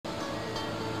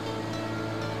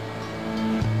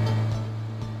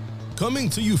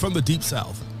Coming to you from the Deep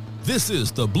South, this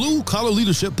is the Blue Collar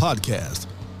Leadership Podcast.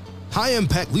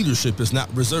 High-impact leadership is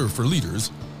not reserved for leaders,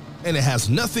 and it has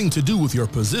nothing to do with your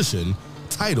position,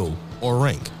 title, or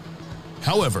rank.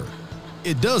 However,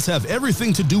 it does have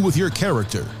everything to do with your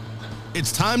character.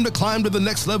 It's time to climb to the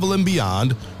next level and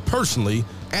beyond, personally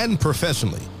and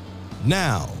professionally.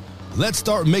 Now, let's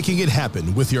start making it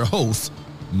happen with your host,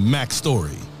 Mac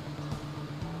Story.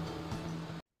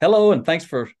 Hello, and thanks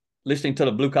for listening to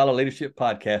the Blue Collar Leadership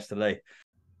Podcast today.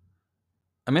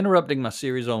 I'm interrupting my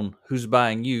series on Who's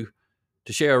Buying You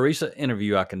to share a recent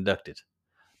interview I conducted.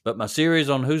 But my series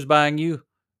on Who's Buying You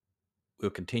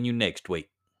will continue next week.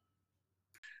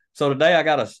 So today I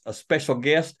got a special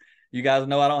guest. You guys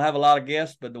know I don't have a lot of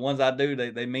guests, but the ones I do,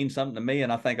 they mean something to me,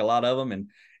 and I think a lot of them.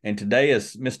 And today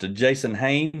is Mr. Jason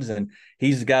Haines, and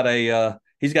he's gotten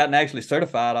actually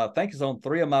certified. I think it's on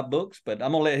 3 of my books, but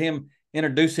I'm gonna let him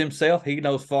introduce himself. He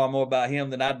knows far more about him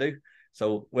than I do.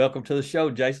 So welcome to the show,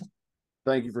 Jason.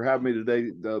 Thank you for having me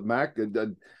today, Mac.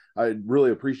 I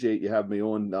really appreciate you having me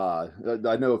on.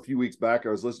 I know a few weeks back I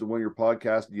was listening to one of your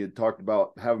podcasts, and you had talked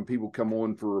about having people come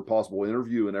on for a possible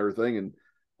interview and everything. And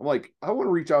I'm like, I want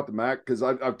to reach out to Mac because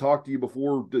I've talked to you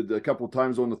before a couple of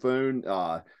times on the phone.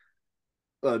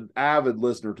 An avid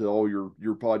listener to all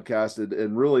your podcasts,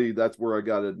 and really that's where I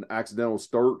got an accidental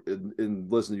start in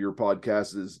listening to your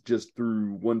podcast, is just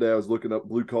through one day I was looking up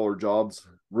blue collar jobs.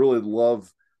 Really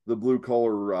love the blue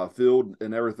collar field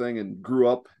and everything, and grew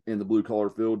up in the blue collar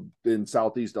field in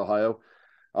Southeast Ohio.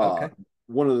 Okay.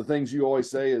 One of the things you always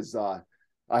say is I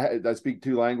speak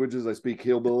 2 languages. I speak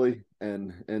hillbilly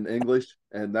and English,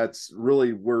 and that's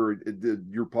really where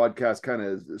your podcast kind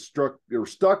of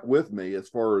stuck with me as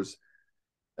far as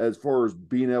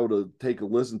being able to take a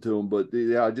listen to them. But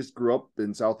yeah, I just grew up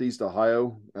in Southeast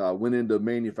Ohio, went into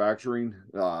manufacturing,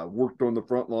 worked on the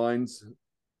front lines,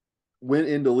 went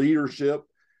into leadership,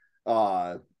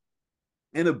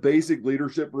 in a basic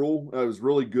leadership role. I was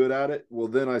really good at it. Well,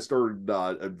 then I started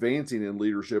advancing in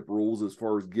leadership roles as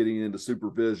far as getting into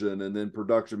supervision and then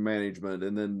production management,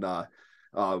 and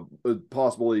then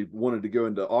possibly wanted to go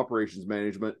into operations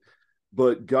management,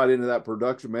 but got into that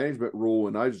production management role,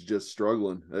 and I was just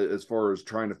struggling as far as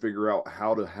trying to figure out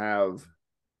how to have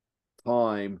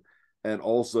time and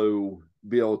also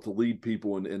be able to lead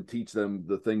people and teach them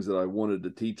the things that I wanted to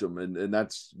teach them. And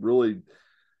that's really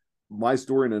my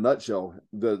story in a nutshell.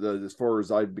 As far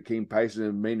as I became passionate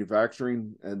in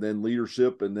manufacturing, and then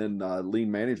leadership, and then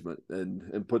lean management,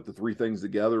 and put the 3 things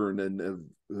together, and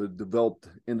then developed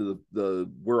into the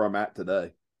where I'm at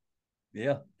today.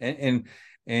 Yeah.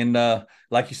 And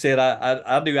like you said,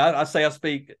 I say I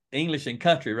speak English and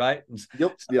country, right?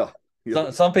 Yep.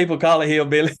 Yeah. Some people call it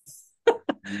hillbilly.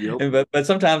 Yep. But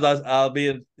sometimes I'll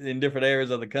be in different areas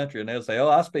of the country, and they'll say, "Oh,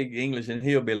 I speak English and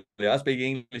hillbilly. I speak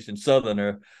English and Southern,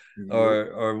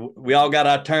 or we all got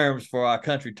our terms for our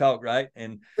country talk, right?"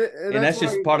 And that's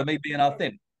just part of me being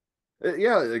authentic.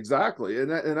 Yeah, exactly. And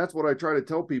that's what I try to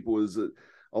tell people, is that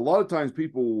a lot of times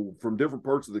people from different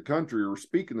parts of the country are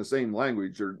speaking the same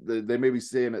language, or they may be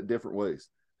saying it different ways,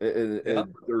 and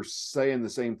they're saying the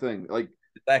same thing. Like,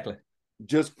 exactly.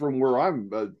 Just from where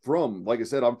I'm from, like I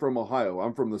said, I'm from Ohio.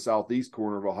 I'm from the southeast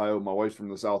corner of Ohio. My wife's from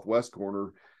the southwest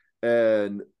corner,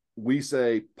 and we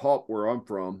say pop where I'm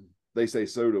from. They say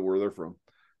soda where they're from.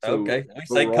 So, okay, we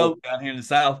say Coke down here in the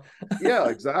South. Yeah,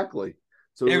 exactly.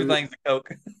 So everything's a Coke.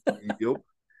 Yep.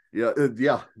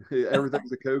 Yeah.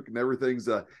 Everything's a Coke, and everything's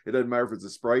it doesn't matter if it's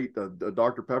a Sprite, a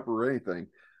Dr. Pepper, or anything.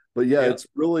 But yeah, it's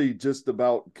really just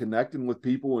about connecting with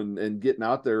people and getting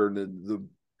out there. And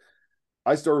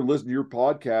I started listening to your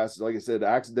podcast, like I said,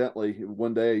 accidentally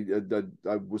one day.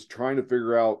 I was trying to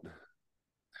figure out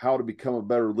how to become a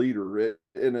better leader.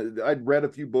 I'd read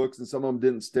a few books, and some of them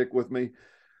didn't stick with me.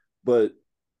 But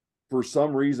for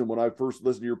some reason, when I first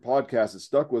listened to your podcast, it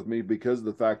stuck with me because of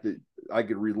the fact that I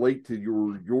could relate to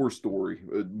your story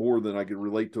more than I could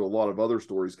relate to a lot of other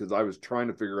stories, because I was trying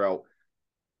to figure out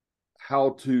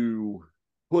how to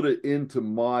put it into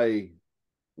my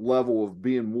level of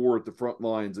being more at the front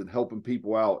lines and helping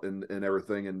people out and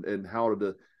everything, and how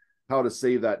to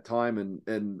save that time.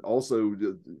 And also,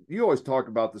 you always talk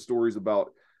about the stories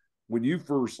about when you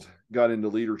first got into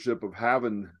leadership, of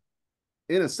having,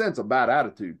 in a sense, a bad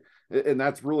attitude. And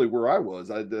that's really where I was.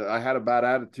 I had a bad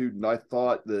attitude, and I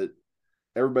thought that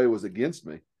everybody was against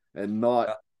me and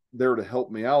not there to help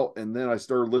me out. And then I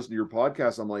started listening to your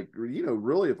podcast. I'm like,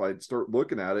 really, if I start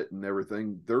looking at it and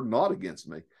everything, they're not against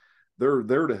me. They're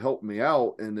there to help me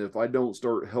out. And if I don't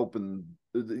start helping,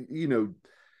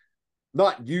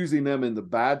 not using them in the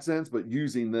bad sense, but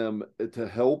using them to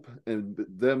help, and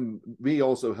me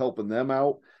also helping them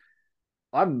out,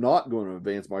 I'm not going to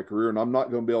advance my career, and I'm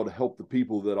not going to be able to help the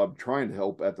people that I'm trying to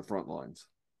help at the front lines.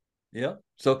 Yeah.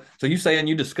 So you saying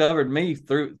you discovered me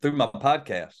through my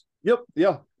podcast? Yep.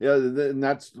 Yeah. Yeah. And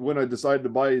that's when I decided to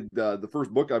buy the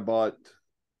first book I bought.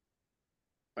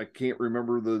 I can't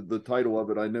remember the title of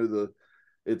it. I know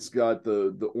it's got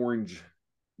the orange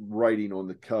writing on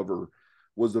the cover.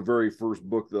 Was the very first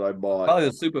book that I bought. Probably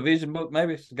the supervision book,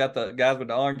 maybe. It's got the guys with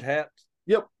the orange hats.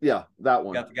 Yep. Yeah. That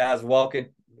one. Got the guys walking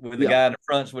with the guy in the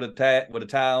fronts with a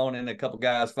tie on, and a couple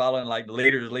guys following, like the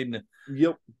leaders leading the.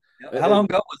 Yep. How long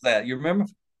ago was that? You remember?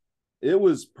 It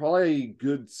was probably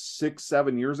good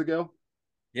 6-7 years ago.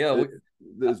 Yeah,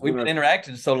 we've been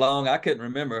interacting so long, I couldn't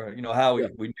remember, how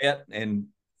we met, and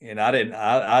I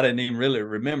didn't even really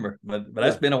remember, but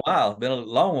that's been a while. It's been a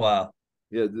long while.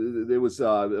 Yeah, it was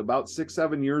about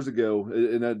 6-7 years ago,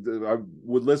 and I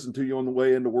would listen to you on the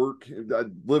way into work.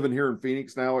 Living here in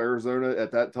Phoenix now, Arizona,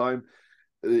 at that time,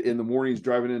 in the mornings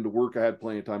driving into work, I had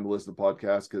plenty of time to listen to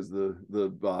podcasts because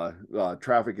the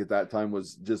traffic at that time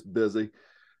was just busy.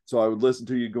 So I would listen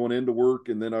to you going into work,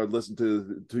 and then I would listen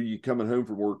to you coming home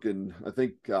from work. And I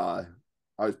think I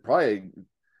was probably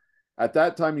at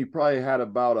that time, you probably had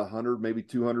about 100, maybe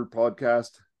 200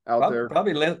 podcasts out there.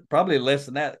 Probably less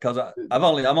than that, because I'm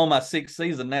on my 6th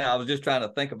season now. I was just trying to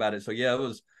think about it. So yeah, it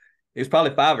was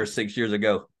probably 5 or 6 years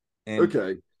ago. And,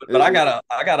 okay, but I got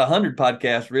 100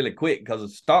 podcasts really quick, because to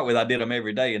start with, I did them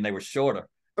every day, and they were shorter.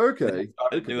 Okay, I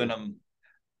started doing them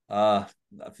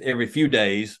every few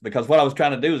days, because what I was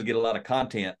trying to do is get a lot of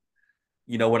content.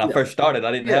 When I first started,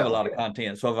 I didn't have a lot of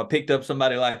content. So if I picked up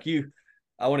somebody like you,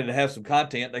 I wanted to have some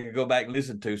content they could go back and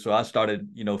listen to. So I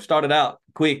started out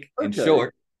quick and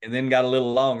short, and then got a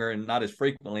little longer and not as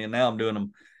frequently. And now I'm doing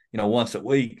them, once a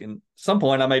week. And at some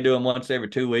point I may do them once every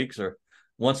 2 weeks or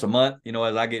once a month,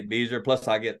 as I get busier. Plus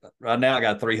right now I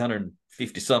got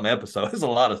 350 some episodes. There's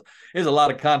a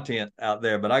lot of content out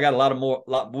there, but I got a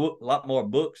lot more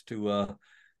books to,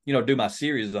 do my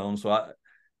series on. So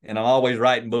I'm always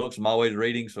writing books. I'm always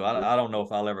reading. So I don't know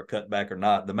if I'll ever cut back or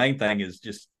not. The main thing is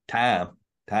just time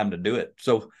to do it.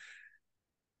 So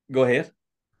go ahead.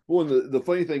 Well, the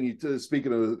funny thing,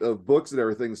 speaking of books and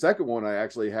everything, the second one I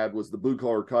actually had was the Blue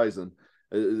Collar Kaizen,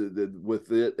 with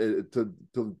it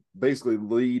to basically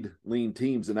lead lean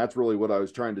teams. And that's really what I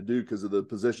was trying to do, because of the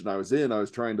position I was in. I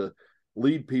was trying to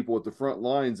lead people at the front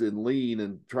lines in lean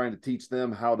and trying to teach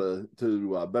them how to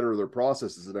better their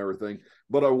processes and everything.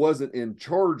 But I wasn't in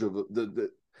charge of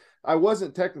I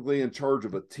wasn't technically in charge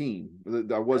of a team.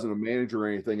 I wasn't a manager or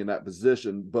anything in that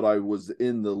position, but I was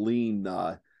in the lean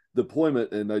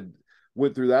deployment, and I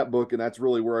went through that book, and that's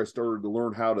really where I started to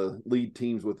learn how to lead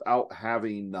teams without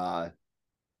having that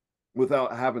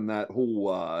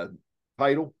whole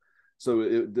title. So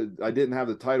I didn't have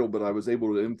the title, but I was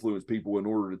able to influence people in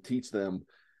order to teach them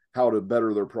how to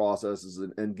better their processes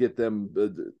and get them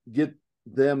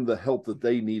the help that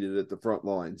they needed at the front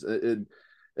lines. And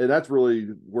that's really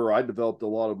where I developed a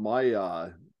lot of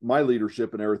my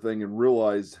leadership and everything, and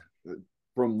realized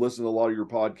from listening to a lot of your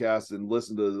podcasts and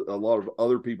listen to a lot of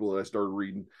other people that I started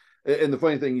reading. And the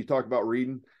funny thing, you talk about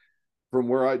reading, from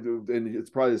where I do, and it's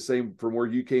probably the same from where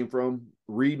you came from.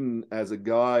 Reading as a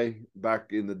guy back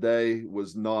in the day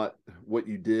was not what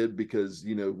you did, because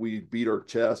we beat our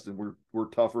chest and we're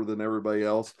tougher than everybody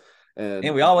else,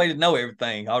 and we always know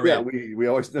everything already. Yeah, we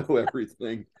always know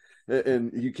everything.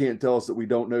 And you can't tell us that we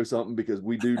don't know something, because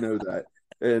we do know that.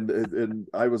 And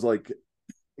I was like,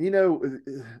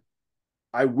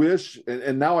 I wish,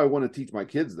 and now I want to teach my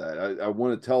kids that. I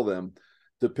want to tell them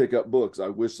to pick up books. I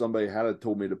wish somebody had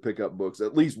told me to pick up books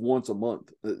at least once a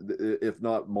month, if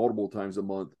not multiple times a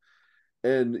month.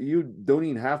 And you don't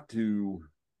even have to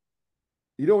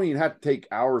take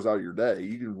hours out of your day.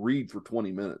 You can read for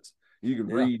 20 minutes. You can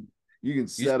read, you can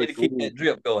set it. Keep that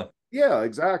drip going. Yeah,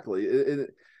 exactly.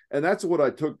 And that's what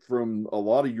I took from a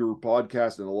lot of your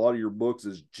podcasts and a lot of your books,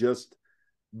 is just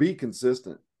be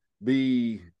consistent,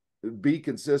 be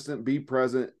consistent, be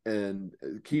present, and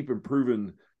keep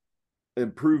improving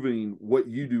what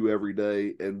you do every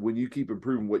day. And when you keep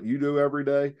improving what you do every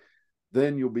day,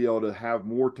 then you'll be able to have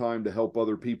more time to help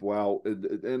other people out.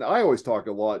 And I always talk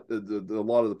a lot of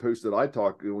the posts that I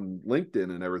talk on LinkedIn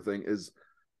and everything is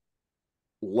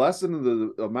lessen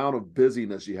the amount of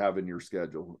busyness you have in your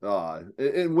schedule.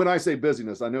 And when I say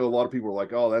busyness, I know a lot of people are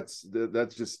like, oh,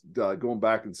 that's just going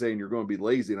back and saying you're going to be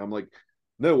lazy. And I'm like,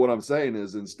 no, what I'm saying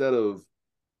is, instead of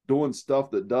doing stuff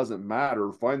that doesn't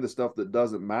matter, find the stuff that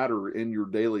doesn't matter in your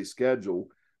daily schedule,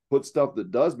 put stuff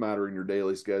that does matter in your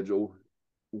daily schedule,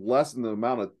 lessen the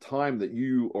amount of time that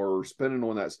you are spending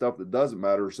on that stuff that doesn't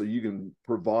matter, so you can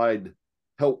provide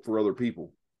help for other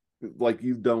people. like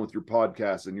you've done with your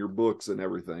podcasts and your books and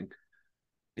everything.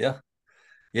 Yeah.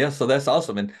 Yeah, so that's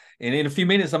awesome, and in a few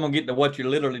minutes, I'm gonna get to what you're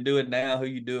literally doing now, who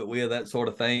you do it with, that sort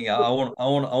of thing. I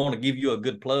want to give you a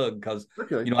good plug because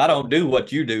Okay. I don't do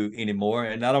what you do anymore,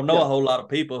 and I don't know Yeah. a whole lot of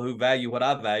people who value what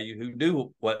I value, who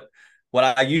do what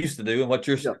I used to do and what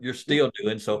you're Yeah. still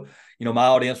doing. So my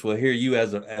audience will hear you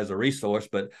as a resource,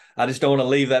 but I just don't want to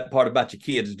leave that part about your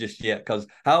kids just yet. Because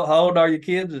how old are your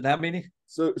kids and how many?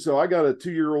 So I got a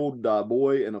 2-year-old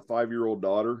boy and a 5-year-old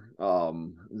daughter.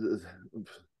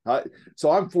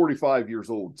 So I'm 45 years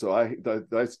old. So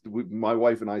my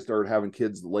wife and I started having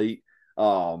kids late.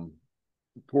 Of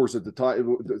course, at the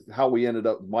time, how we ended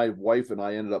up, my wife and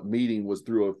I ended up meeting was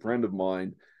through a friend of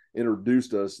mine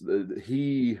introduced us.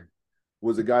 He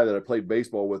was a guy that I played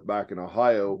baseball with back in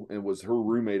Ohio and was her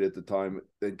roommate at the time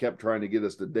and kept trying to get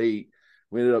us to date.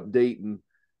 We ended up dating,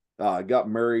 got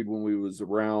married when we was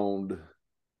around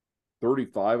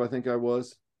 35, I think I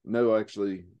was. No,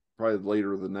 actually, probably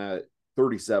later than that.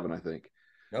 37, I think.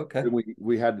 Okay. And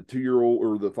we had the 2-year-old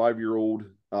or the 5-year-old,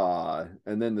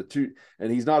 and then the two, and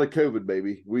he's not a COVID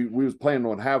baby. We was planning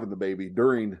on having the baby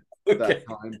during that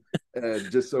time,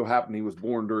 and just so happened he was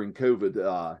born during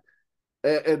COVID.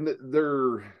 And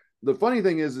the funny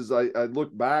thing is I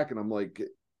look back and I'm like,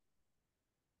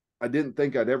 I didn't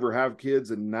think I'd ever have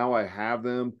kids, and now I have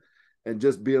them, and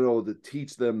just being able to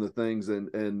teach them the things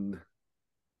and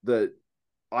that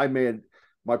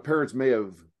my parents may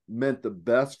have meant the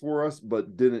best for us,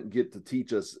 but didn't get to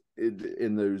teach us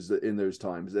in those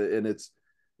times. And it's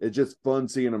just fun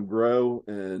seeing them grow,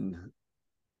 and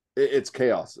it's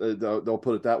chaos. They'll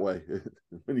put it that way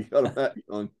when you got them that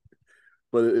young.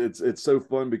 But it's so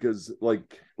fun because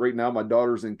like right now my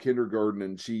daughter's in kindergarten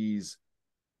and she's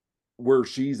where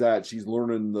she's at. She's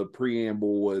learning the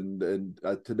preamble and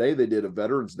today they did a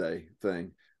Veterans Day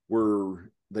thing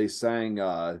where they sang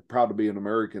 "Proud to be an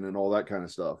American" and all that kind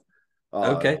of stuff.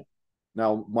 Okay.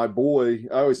 Now my boy,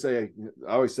 I always say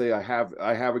I have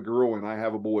a girl and I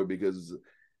have a boy because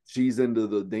she's into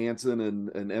the dancing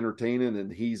and entertaining,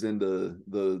 and he's into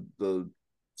the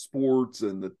sports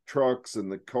and the trucks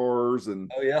and the cars and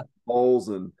balls.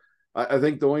 And I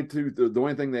think the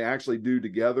only thing they actually do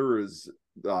together is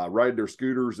ride their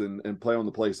scooters and play on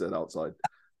the playset outside.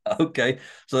 Okay,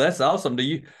 so that's awesome.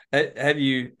 Have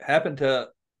you happened to?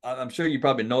 I'm sure you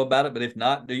probably know about it, but if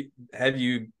not, have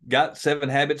you got 7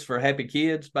 Habits for Happy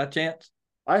Kids by chance?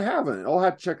 I haven't. I'll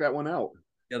have to check that one out.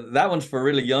 Yeah, that one's for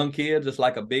really young kids. It's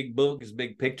like a big book. It's a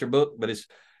big picture book, but it's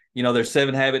there's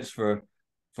 7 habits for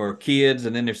kids,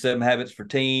 and then there's 7 habits for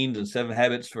teens, and 7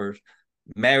 habits for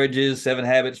marriages, 7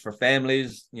 habits for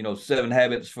families. 7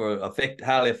 habits for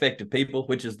highly effective people,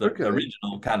 which is the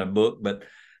original kind of book, but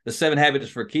the 7 habits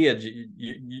for kids,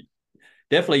 you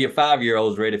definitely your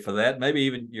 5-year-old's ready for that. Maybe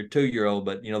even your 2-year-old,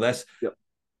 but that's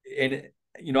and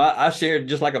I shared,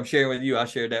 just like I'm sharing with you, I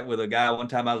shared that with a guy one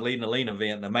time. I was leading a lean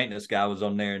event and the maintenance guy was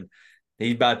on there, and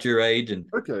he's about your age and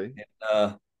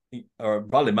or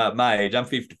probably my age. I'm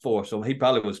 54, so he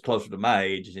probably was closer to my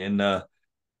age. And I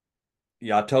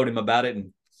told him about it,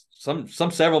 and some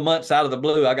several months out of the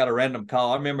blue, I got a random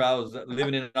call. I remember I was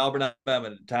living in Auburn,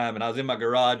 Alabama at the time, and I was in my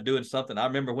garage doing something. I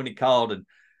remember when he called and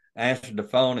answered the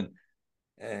phone,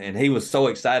 and he was so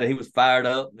excited. He was fired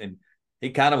up, and he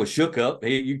kind of was shook up.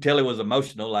 You tell he was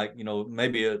emotional, like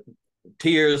maybe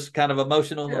tears, kind of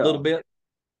emotional a little bit.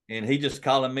 And he just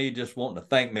calling me, just wanting to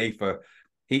thank me for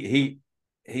he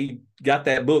got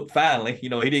that book finally. He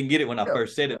didn't get it when I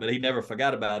first said it, but he never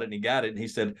forgot about it, and he got it. And he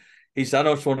said, I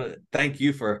just want to thank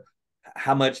you for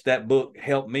how much that book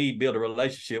helped me build a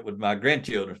relationship with my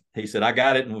grandchildren. He said, I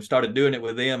got it and we started doing it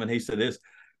with them. And he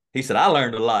said, I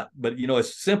learned a lot, but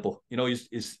it's simple.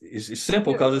 It's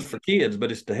simple because it's for kids,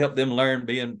 but it's to help them learn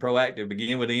being proactive,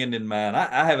 begin with the end in mind.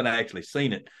 I haven't actually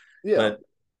seen it,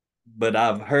 but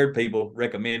I've heard people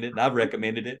recommend it, and I've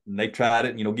recommended it, and they tried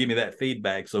it, and give me that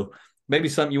feedback. So maybe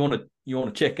something you want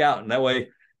to check out, and that way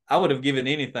I would have given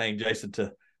anything, Jason,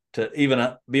 to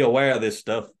even be aware of this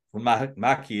stuff for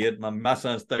my kid. My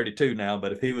son's 32 now,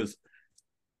 but if he was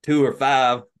 2 or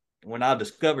 5 when I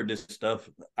discovered this stuff,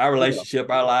 our relationship,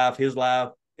 our life, his life,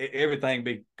 everything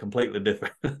be completely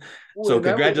different. So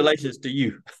congratulations to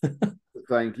you.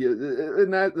 Thank you.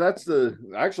 And that's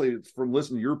actually it's from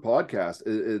listening to your podcast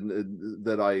and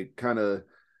that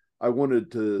I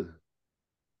wanted to,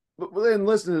 but then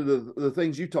listening to the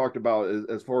things you talked about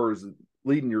as far as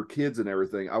leading your kids and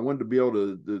everything, I wanted to be able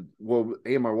to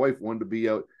and my wife wanted to be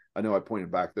out. I know I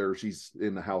pointed back there. She's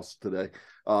in the house today.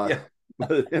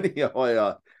 But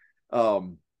anyhow,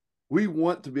 we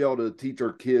want to be able to teach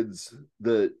our kids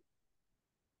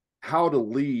how to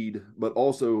lead, but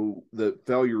also that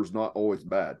failure is not always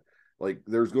bad. Like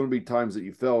there's going to be times that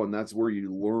you fail, and that's where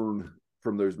you learn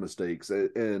from those mistakes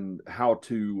and how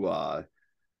to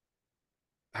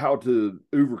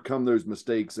overcome those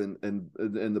mistakes, and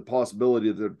the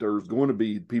possibility that there's going to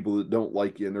be people that don't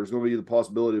like you, and there's going to be the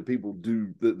possibility that people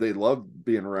do that they love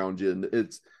being around you. And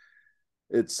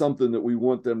it's something that we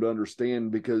want them to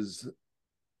understand, because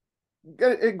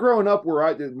growing up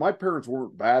where my parents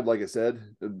weren't bad. Like I said,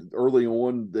 early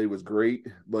on, they was great,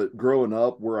 but growing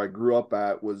up where I grew up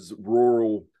at was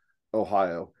rural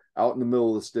Ohio, out in the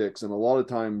middle of the sticks. And a lot of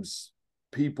times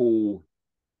people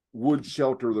would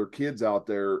shelter their kids out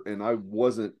there. And I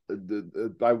wasn't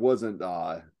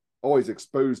always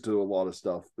exposed to a lot of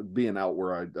stuff being out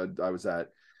where I was at.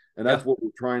 And that's what we're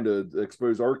trying to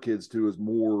expose our kids to, is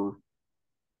more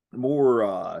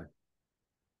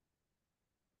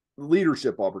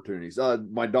leadership opportunities.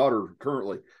 My daughter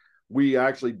currently, we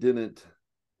actually didn't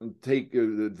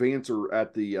advance her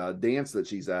at the dance that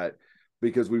she's at,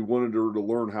 because we wanted her to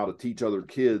learn how to teach other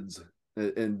kids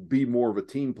and be more of a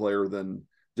team player than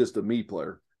just a me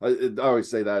player. I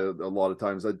always say that a lot of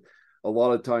times. A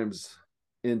lot of times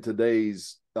in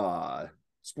today's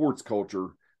sports culture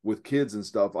with kids and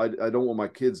stuff, I don't want my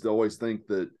kids to always think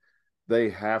that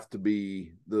they have to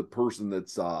be the person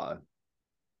that's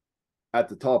at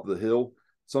the top of the hill.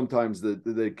 Sometimes that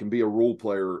they can be a role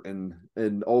player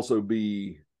and also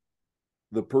be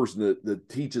the person that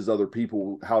teaches other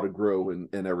people how to grow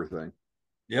and everything.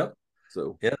 Yep.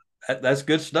 So yeah, that's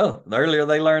good stuff. The earlier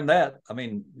they learn that, I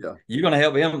mean, you're going to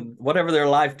help them. Whatever their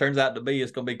life turns out to be,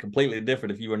 it's going to be completely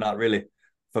different if you were not really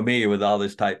familiar with all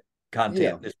this type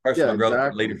content, this personal growth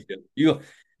and leadership. You're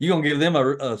going to give them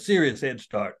a serious head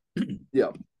start.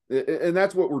 Yeah. And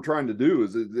that's what we're trying to do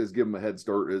is give them a head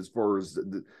start as far as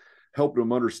helping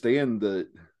them understand that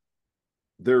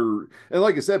and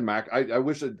like I said, Mac, I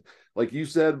wish like you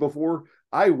said before,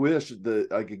 I wish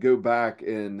that I could go back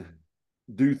and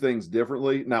do things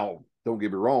differently. Now, don't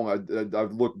get me wrong.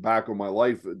 I've looked back on my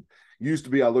life. It used to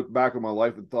be I looked back on my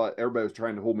life and thought everybody was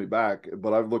trying to hold me back.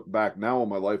 But I've looked back now on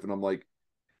my life and I'm like,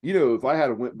 if I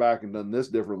had went back and done this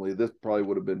differently, this probably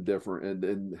would have been different.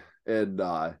 And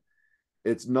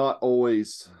it's not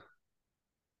always,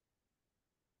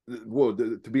 well,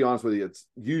 to be honest with you, it's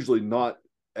usually not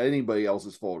anybody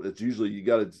else's fault. It's usually you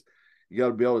got to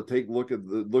be able to take look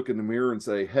in the mirror and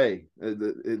say, hey,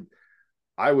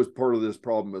 I was part of this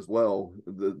problem as well.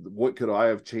 What could I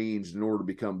have changed in order to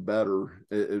become better,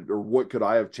 or what could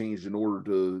I have changed in order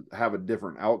to have a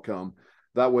different outcome?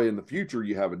 That way, in the future,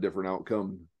 you have a different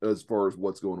outcome as far as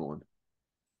what's going on.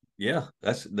 Yeah,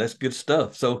 that's good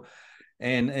stuff. So,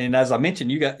 and as I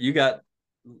mentioned, you got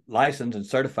licensed and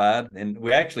certified, and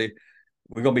we're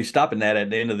going to be stopping that at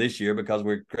the end of this year because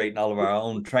we're creating all of our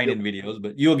own training videos.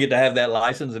 But you'll get to have that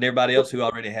license, and everybody else who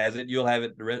already has it, you'll have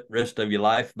it the rest of your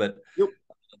life. But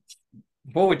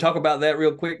before we talk about that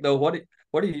real quick, though, what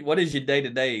is your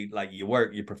day-to-day, like your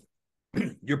work,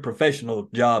 your professional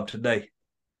job today?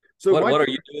 So what are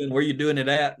you doing? Where are you doing it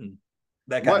at, and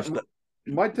that kind of stuff?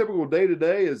 My typical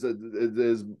day-to-day is a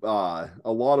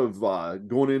lot of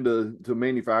going into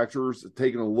manufacturers,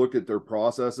 taking a look at their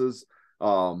processes.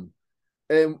 And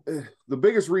the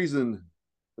biggest reason,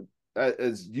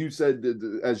 as you said,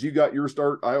 as you got your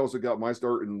start, I also got my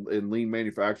start in lean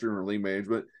manufacturing or lean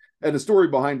management. And the story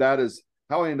behind that is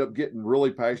how I ended up getting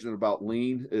really passionate about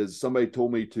lean is somebody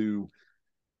told me to,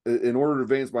 in order to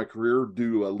advance my career,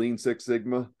 do a Lean Six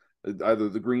Sigma, either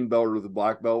the green belt or the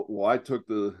black belt. Well, I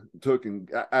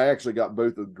I actually got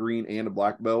both the green and a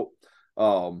black belt.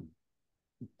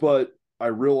 But I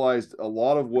realized a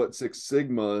lot of what Six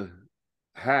Sigma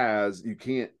has, you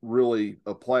can't really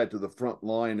apply it to the front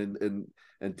line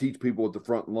and teach people at the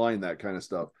front line, that kind of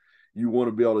stuff. You want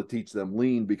to be able to teach them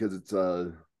lean because it's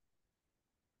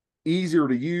easier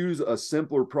to use, a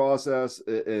simpler process,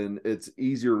 and it's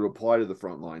easier to apply to the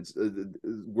front lines.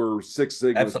 Where Six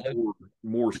Sigma is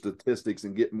more statistics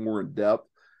and get more in depth.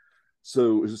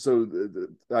 So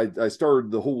I started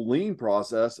the whole lean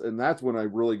process, and that's when I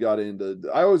really got into.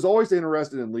 I was always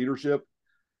interested in leadership,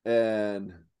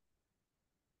 and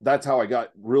that's how I got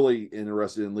really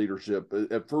interested in leadership.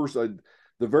 At first,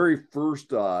 the very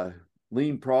first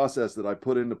lean process that I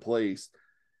put into place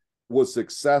was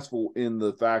successful in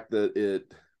the fact that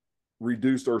it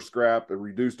reduced our scrap, it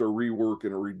reduced our rework,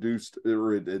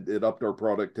 and it upped our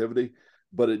productivity,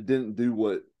 but it didn't do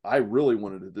what I really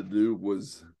wanted it to do,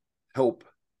 was help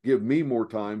give me more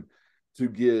time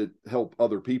to help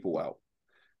other people out.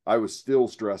 I was still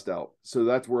stressed out. So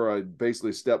that's where I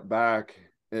basically stepped back.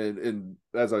 And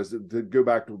as I said, to go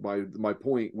back to my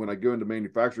point, when I go into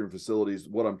manufacturing facilities,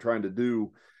 what I'm trying to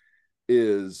do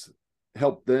is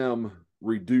help them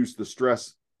reduce the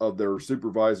stress of their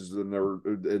supervisors and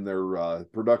their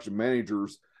production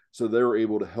managers, so they're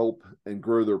able to help and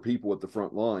grow their people at the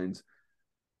front lines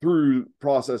through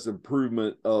process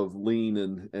improvement of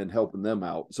lean and helping them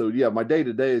out. So yeah, my day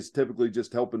to day is typically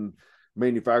just helping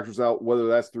manufacturers out, whether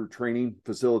that's through training,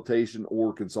 facilitation,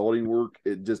 or consulting work.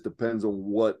 It just depends on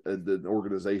what the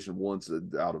organization wants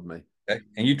out of me. Okay.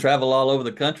 And you travel all over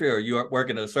the country, or you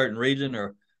work in a certain region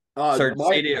or certain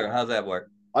city, or how's that work?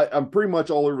 I'm pretty much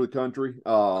all over the country.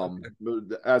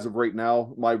 As of right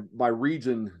now, my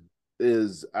region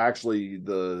is actually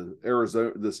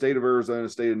the state of Arizona,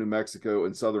 state of New Mexico,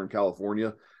 and Southern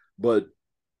California. But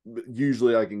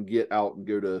usually I can get out and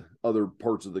go to other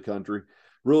parts of the country.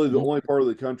 Really, the only part of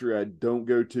the country I don't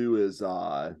go to is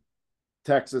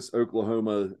Texas,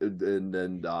 Oklahoma,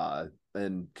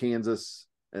 and Kansas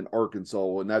and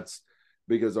Arkansas, and that's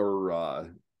because our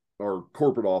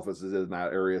corporate office is in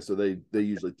that area, so they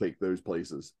usually take those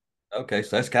places. Okay,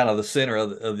 so that's kind of the center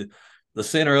of the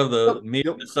center of the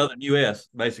southern U.S.,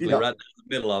 basically, right down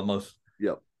the middle almost.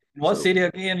 Yep. What city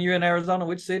again? You're in Arizona.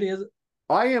 Which city is it?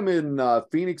 I am in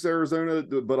Phoenix, Arizona,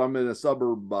 but I'm in a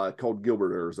suburb called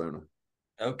Gilbert, Arizona.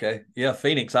 Okay, yeah,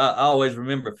 Phoenix. I always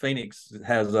remember Phoenix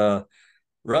has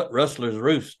Rustler's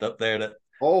Roost up there.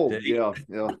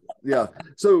 Yeah.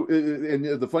 So,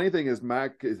 and the funny thing is,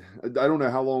 Mac, I don't know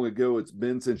how long ago it's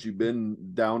been since you've been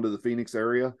down to the Phoenix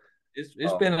area. It's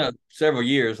been several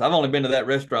years. I've only been to that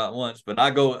restaurant once, but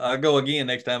I go again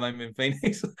next time I'm in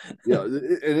Phoenix. Yeah,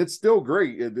 and it's still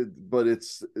great, but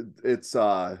it's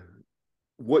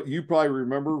what you probably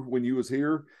remember when you was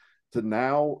here to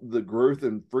now. The growth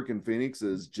in freaking Phoenix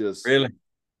is just really.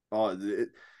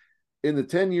 In the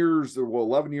 10 years,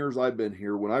 11 years I've been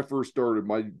here, when I first started,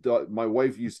 my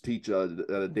wife used to teach at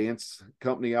a dance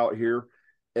company out here,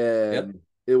 and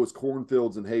it was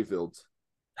cornfields and hayfields.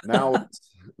 Now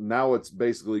it's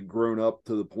basically grown up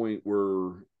to the point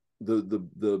where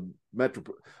the metro.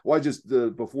 Well,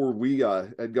 before we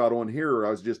had got on here, I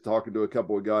was just talking to a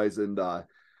couple of guys, and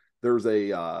there's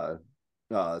a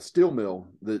steel mill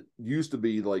that used to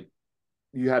be like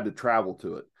you had to travel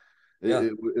to it.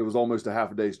 It was almost a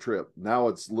half a day's trip. Now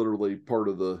it's literally part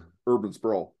of the urban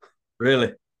sprawl.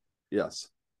 Really? Yes.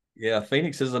 Yeah,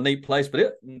 Phoenix is a neat place,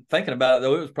 but thinking about it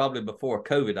though, it was probably before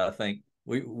COVID. I think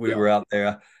we were out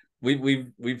there.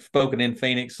 We've spoken in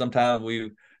Phoenix. Sometimes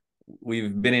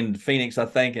we've been in Phoenix, I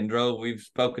think, and drove. We've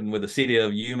spoken with the city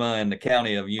of Yuma and the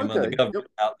county of Yuma, the government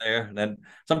out there. And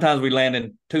sometimes we land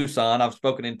in Tucson. I've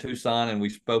spoken in Tucson, and we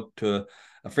spoke to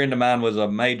a friend of mine was a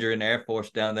major in the Air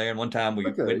Force down there. And one time we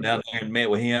went down there and met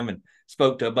with him and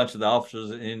spoke to a bunch of the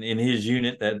officers in his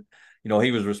unit that,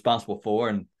 he was responsible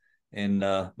for.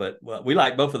 But we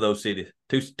like both of those cities.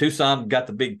 Tucson got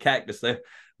the big cactus there.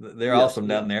 They're awesome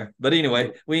down there. But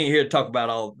anyway, we ain't here to talk about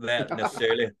all that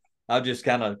necessarily. I'm just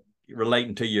kind of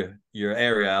relating to your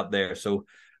area out there. So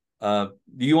do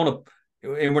you want to,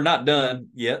 and we're not done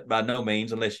yet by no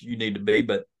means, unless you need to be,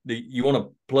 but do you want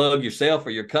to plug yourself or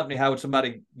your company? How would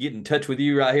somebody get in touch with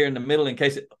you right here in the middle in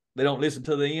case they don't listen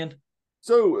to the end?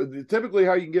 So typically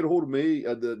how you can get a hold of me,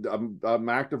 I'm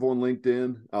active on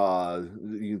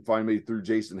LinkedIn. You can find me through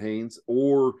Jason Haines,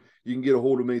 or you can get a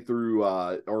hold of me through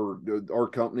our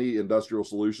company, Industrial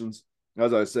Solutions.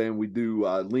 As I was saying, we do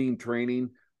lean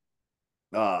training.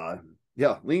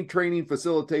 Lean training,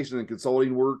 facilitation, and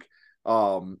consulting work.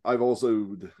 I've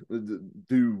also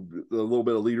do a little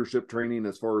bit of leadership training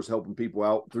as far as helping people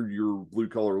out through your blue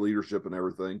collar leadership and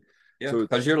everything. Yeah,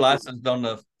 because you're licensed on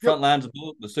the front lines of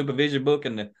book, the supervision book,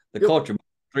 and the culture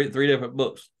book, three different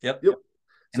books. Yep. And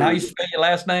so, how you spell your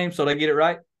last name so they get it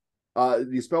right?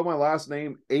 You spell my last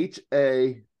name Haines.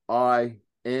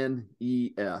 And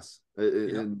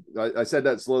I said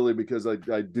that slowly because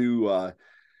I do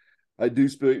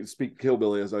speak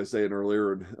hillbilly, as I was saying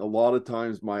earlier, and a lot of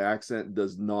times my accent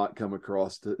does not come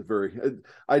across very.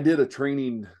 I did a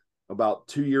training about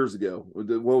 2 years ago,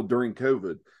 during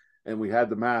COVID, and we had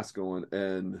the mask on,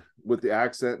 and with the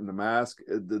accent and the mask,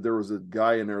 there was a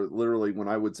guy in there, literally, when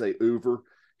I would say Uber,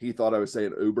 he thought I was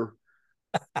saying Uber.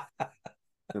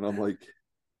 And I'm like,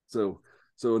 so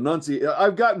enunciate.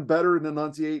 I've gotten better in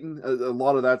enunciating. A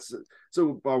lot of that's,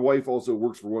 so my wife also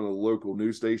works for one of the local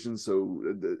news stations, so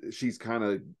she's kind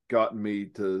of gotten me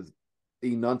to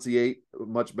enunciate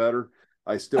much better.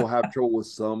 I still have trouble with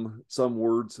some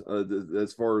words,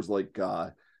 as far as like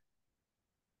I'm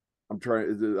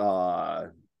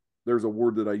trying. There's a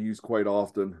word that I use quite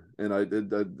often, and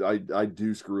I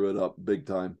do screw it up big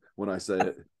time when I say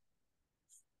it.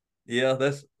 Yeah,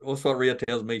 that's what Rhea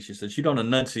tells me. She says, you don't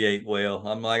enunciate well.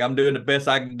 I'm like, I'm doing the best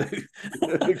I can do.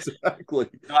 Exactly.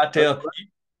 I tell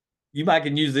you might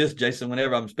can use this, Jason,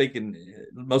 whenever I'm speaking,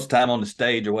 most of the time on the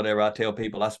stage or whatever. I tell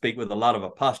people I speak with a lot of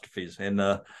apostrophes, and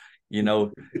you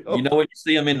know when you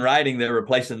see them in writing, they're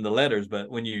replacing the letters, but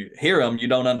when you hear them, you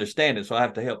don't understand it. So I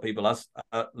have to help people.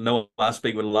 I know I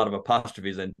speak with a lot of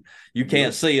apostrophes, and you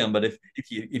can't see them, but if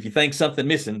you think something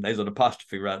missing, there's an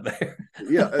apostrophe right there.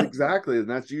 Yeah, exactly. And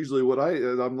that's usually what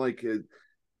I'm like.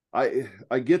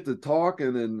 I get to talk,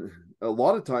 and then a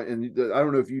lot of time, and I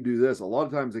don't know if you do this, a lot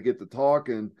of times I get to talk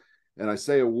and I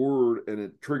say a word and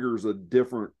it triggers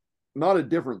not a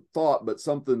different thought, but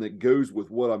something that goes with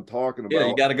what I'm talking about. Yeah,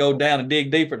 you got to go down and dig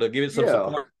deeper to give it some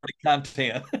supporting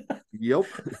content. Yep.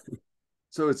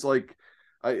 So it's like,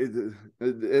 and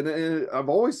I've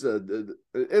always said,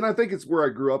 and I think it's where I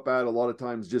grew up at a lot of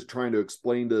times, just trying to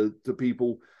explain to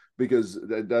people, because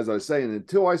as I was saying,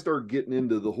 until I started getting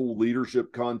into the whole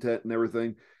leadership content and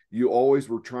everything, you always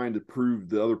were trying to prove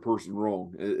the other person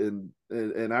wrong.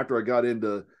 And after I got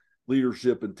into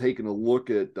leadership and taking a look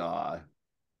at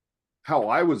how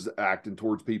I was acting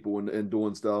towards people and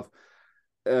doing stuff,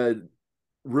 and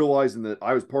realizing that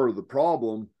I was part of the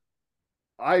problem,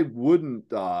 I would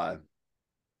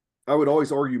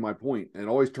always argue my point and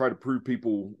always try to prove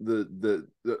people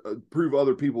prove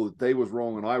other people that they was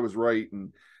wrong and I was right.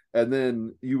 And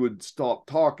then you would stop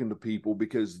talking to people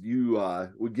because you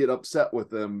would get upset with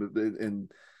them and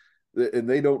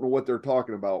they don't know what they're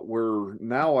talking about. Where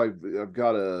now I've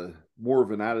got a more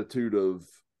of an attitude of,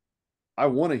 I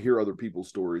want to hear other people's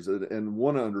stories and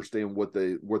want to understand what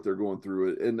they're going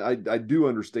through. And I do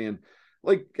understand,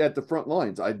 like at the front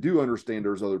lines, I do understand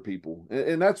there's other people.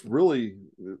 And that's really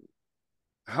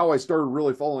how I started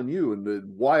really following you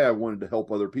and why I wanted to help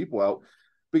other people out.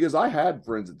 Because I had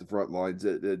friends at the front lines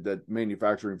at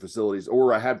manufacturing facilities,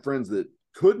 or I had friends that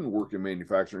couldn't work in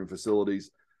manufacturing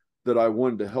facilities that I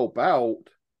wanted to help out.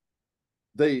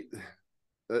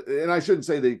 And I shouldn't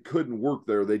say they couldn't work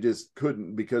there. They just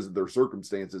couldn't because of their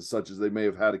circumstances, such as they may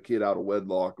have had a kid out of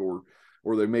wedlock, or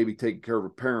they may be taking care of a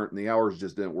parent and the hours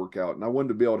just didn't work out. And I wanted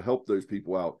to be able to help those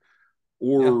people out.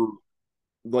 Or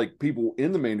like people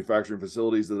in the manufacturing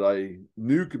facilities that I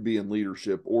knew could be in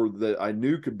leadership, or that I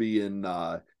knew could be in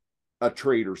a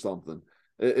trade or something.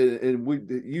 And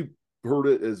you heard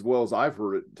it as well as I've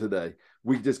heard it today.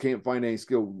 We just can't find any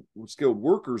skilled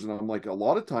workers. And I'm like, a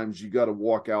lot of times you got to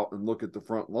walk out and look at the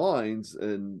front lines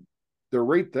and they're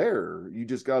right there. You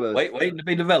just got to waiting to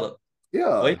be developed.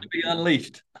 Yeah. Waiting to be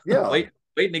unleashed. Yeah.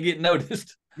 waiting to get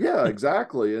noticed. Yeah,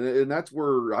 exactly. And that's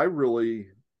where I've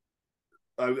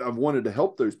wanted to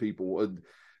help those people. And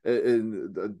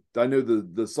I know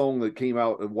the song that came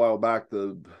out a while back,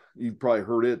 you probably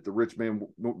heard it, the Rich Man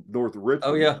North of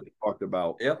Richmond. Oh yeah, talked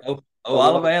about. Yeah.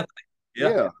 Olive Anthony.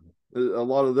 Yeah. A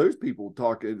lot of those people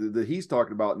that he's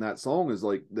talking about in that song is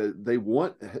like they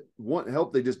want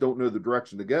help. They just don't know the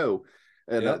direction to go.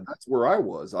 And that's where I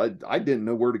was. I didn't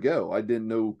know where to go. I didn't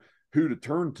know who to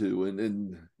turn to.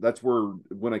 And that's where,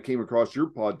 when I came across your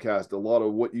podcast, a lot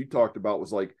of what you talked about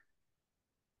was like,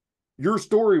 your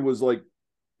story was like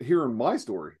hearing my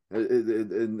story.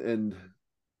 And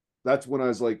that's when I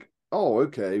was like, oh,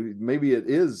 okay, maybe it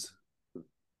is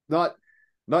not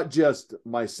just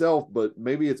myself, but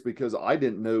maybe it's because I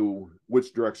didn't know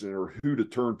which direction or who to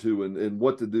turn to and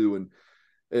what to do.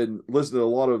 And listen to a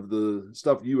lot of the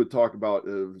stuff you would talk about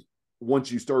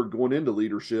once you started going into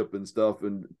leadership and stuff,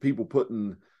 and people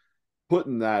putting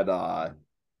that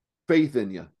faith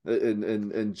in you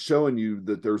and showing you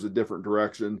that there's a different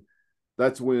direction.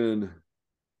 That's when,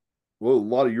 well, a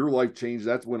lot of your life changed.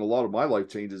 That's when a lot of my life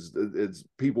changes. It's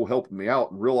people helping me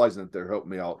out and realizing that they're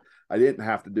helping me out. I didn't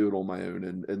have to do it on my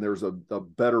own. And there's a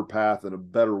better path and a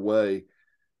better way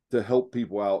to help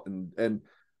people out. And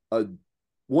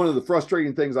one of the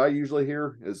frustrating things I usually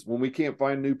hear is when we can't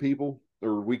find new people,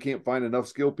 or we can't find enough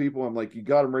skilled people. I'm like, you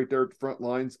got them right there at the front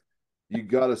lines. You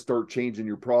got to start changing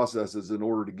your processes in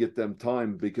order to get them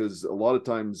time, because a lot of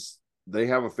times they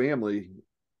have a family.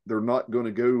 They're not going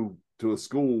to go to a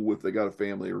school if they got a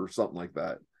family or something like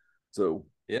that. So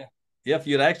yeah, if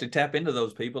you'd actually tap into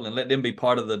those people and let them be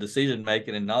part of the decision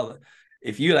making and all that,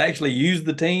 if you'd actually use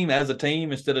the team as a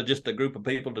team instead of just a group of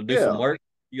people to do some work,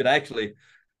 you'd actually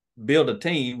build a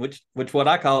team, which what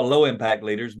I call low impact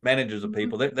leaders, managers of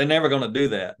people. They're never going to do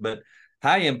that, but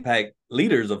high impact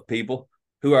leaders of people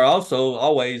who are also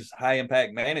always high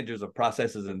impact managers of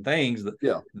processes and things.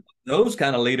 Those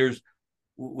kind of leaders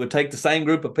would take the same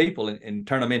group of people and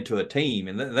turn them into a team.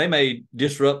 And they may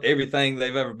disrupt everything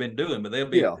they've ever been doing, but they'll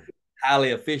be highly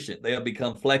efficient. They'll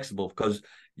become flexible because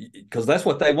that's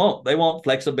what they want. They want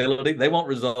flexibility. They want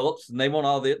results, and they want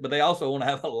all this, but they also want to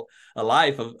have a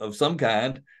life of some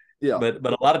kind. Yeah. But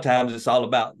a lot of times it's all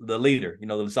about the leader.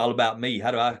 It's all about me.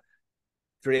 How do I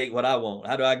create what I want?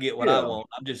 How do I get what I want?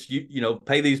 I'm just,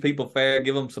 pay these people fair,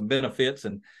 give them some benefits,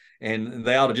 and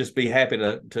they ought to just be happy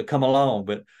to come along.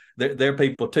 But they're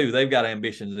people too. They've got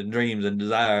ambitions and dreams and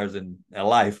desires and a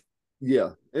life.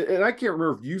 Yeah. And I can't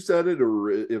remember if you said it or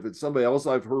if it's somebody else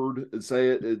I've heard say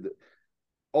it.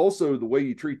 Also, the way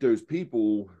you treat those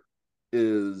people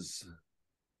is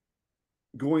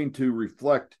going to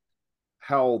reflect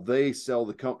how they sell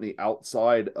the company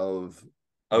outside of.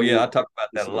 Oh yeah, I talk about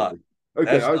that a lot.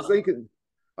 Okay, that's I was thinking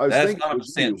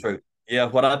 100% true. Yeah,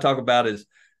 what I talk about is,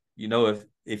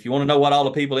 if you want to know what all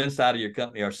the people inside of your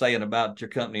company are saying about your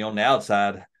company on the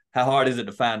outside, how hard is it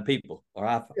to find people, or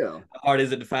how hard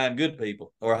is it to find good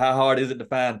people, or how hard is it to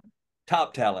find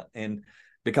top talent? And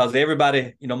because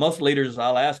everybody, most leaders,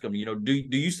 I'll ask them, do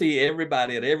you see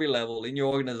everybody at every level in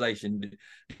your organization?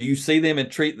 Do you see them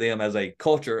and treat them as a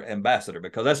culture ambassador?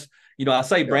 Because that's, I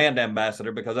say brand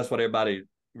ambassador because that's what everybody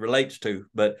relates to.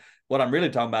 But what I'm really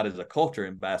talking about is a culture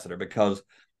ambassador, because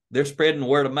they're spreading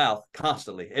word of mouth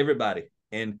constantly, everybody.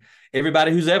 And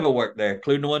everybody who's ever worked there,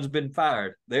 including the ones who've been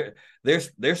fired,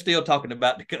 they're still talking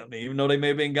about the company, even though they may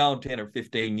have been gone 10 or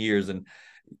 15 years. And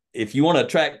if you want to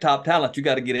attract top talent, you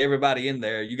got to get everybody in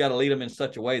there. You got to lead them in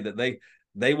such a way that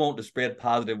they want to spread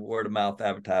positive word of mouth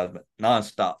advertisement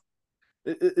nonstop.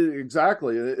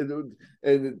 Exactly.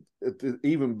 And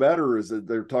even better is that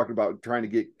they're talking about trying to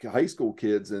get high school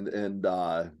kids and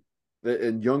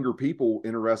younger people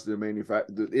interested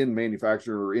in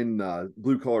manufacturing or in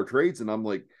blue collar trades. And I'm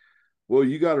like, well,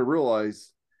 you got to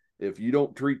realize if you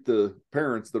don't treat the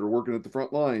parents that are working at the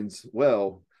front lines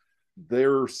well,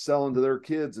 they're selling to their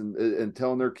kids and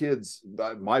telling their kids.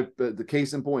 The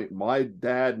case in point, my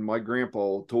dad and my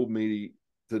grandpa told me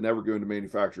to never go into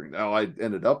manufacturing. Now I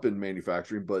ended up in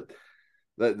manufacturing, but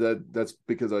that's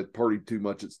because I partied too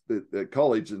much at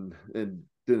college and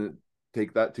didn't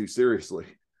take that too seriously.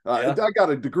 I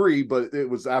got a degree, but it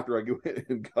was after I went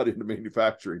and got into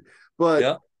manufacturing.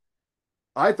 But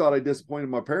I thought I disappointed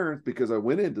my parents because I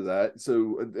went into that.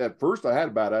 So at first I had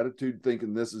a bad attitude,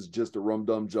 thinking this is just a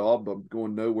rum-dum job. I'm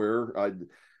going nowhere.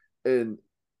 And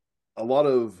a lot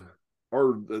of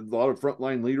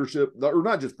frontline leadership, or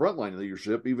not just frontline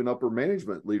leadership, even upper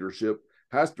management leadership,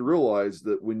 has to realize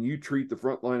that when you treat the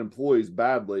frontline employees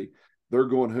badly, they're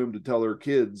going home to tell their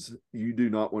kids, you do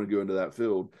not want to go into that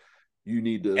field. You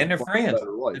need to, and their friends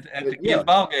at the kids'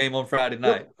 ball game on Friday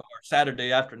night or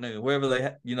Saturday afternoon, wherever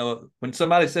they, when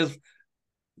somebody says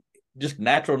just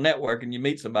natural network and you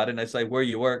meet somebody and they say where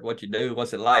you work, what you do,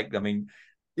 what's it like? I mean,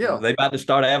 they about to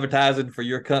start advertising for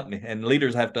your company, and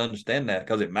leaders have to understand that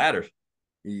because it matters.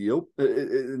 Yep.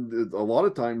 A lot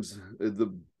of times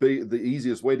the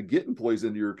easiest way to get employees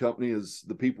into your company is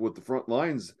the people with the front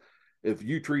lines. If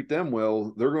you treat them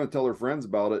well, they're going to tell their friends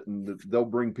about it, and they'll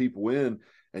bring people in.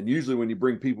 And usually when you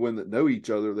bring people in that know each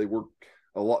other, they work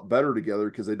a lot better together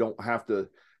because they don't have to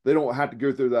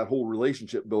go through that whole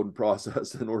relationship building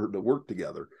process in order to work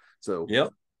together. So,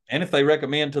 and if they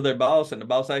recommend to their boss and the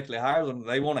boss actually hires them,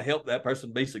 they want to help that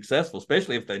person be successful,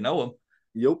 especially if they know them.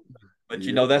 Yep. But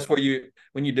that's where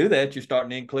when you do that, you're starting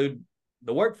to include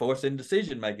the workforce in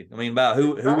decision making. I mean, about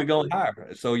who we going to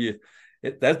hire. So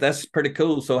that's pretty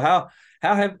cool. So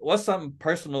what's something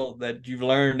personal that you've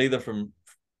learned either from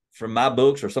my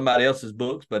books or somebody else's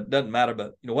books, but it doesn't matter.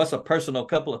 But what's a personal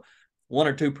couple of one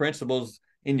or two principles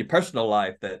in your personal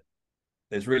life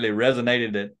that's really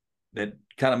resonated that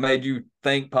kind of made you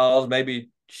think, pause,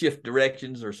 maybe shift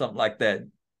directions or something like that?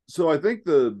 So I think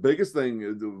the biggest thing,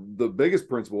 the biggest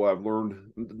principle I've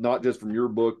learned, not just from your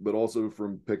book, but also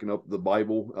from picking up the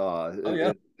Bible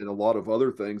and a lot of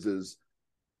other things, is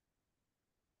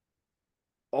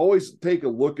always take a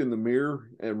look in the mirror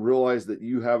and realize that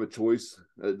you have a choice,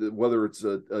 whether it's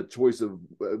a choice of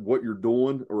what you're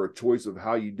doing or a choice of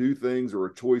how you do things or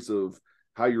a choice of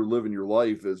how you're living your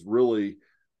life, is really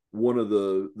one of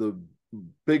the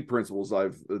big principles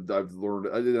I've learned.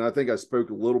 And I think I spoke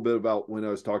a little bit about when I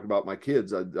was talking about my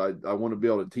kids. I want to be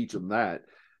able to teach them that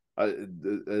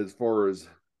as far as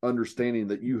understanding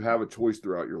that you have a choice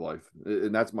throughout your life.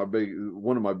 And that's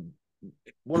one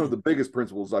of the biggest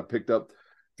principles I picked up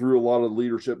through a lot of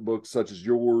leadership books such as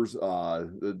yours. I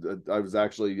was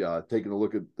actually taking a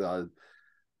look at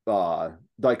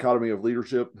Dichotomy of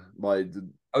Leadership by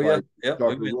Dr.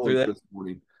 Williams this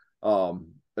morning,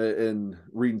 and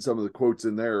reading some of the quotes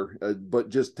in there, but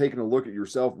just taking a look at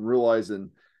yourself and realizing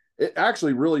it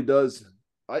actually really does.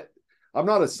 I'm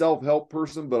not a self-help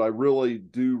person, but I really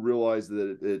do realize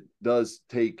that it does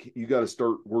take, you got to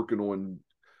start working on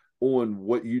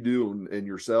what you do and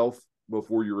yourself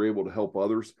before you're able to help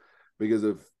others. Because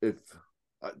if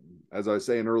as I was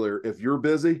saying earlier, if you're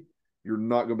busy, you're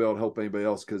not going to be able to help anybody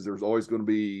else, because there's always going to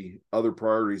be other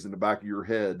priorities in the back of your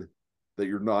head that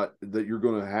you're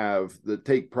going to have that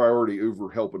take priority over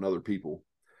helping other people.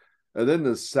 And then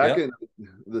the second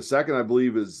I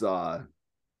believe is, and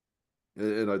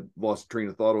I lost train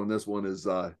of thought on this one, is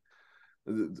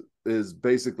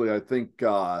basically, I think,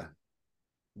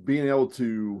 being able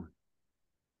to,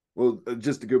 well,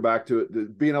 just to go back to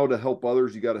it, being able to help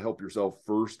others, you got to help yourself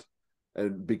first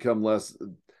and become less,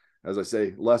 as I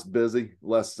say, less busy,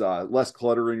 less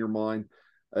clutter in your mind.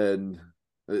 And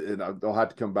I'll have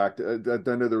to come back to, I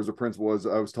know there was a principle as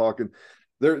I was talking,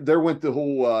 there went the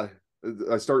whole,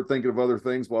 I start thinking of other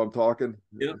things while I'm talking.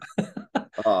 Yep.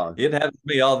 It happens to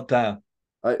me all the time.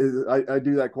 I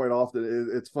do that quite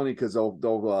often. It's funny because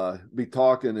they'll be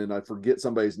talking and I forget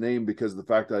somebody's name because of the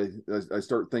fact I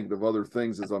start thinking of other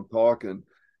things as I'm talking.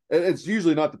 And it's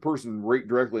usually not the person right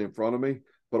directly in front of me,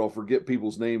 but I'll forget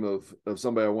people's name of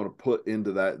somebody I want to put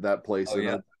into that place. Oh,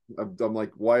 yeah. I'm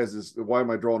like, why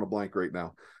am I drawing a blank right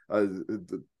now? And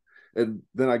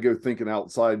then I go thinking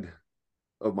outside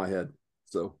of my head.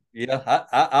 So yeah,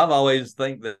 I've always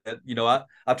think that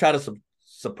I try to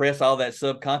suppress all that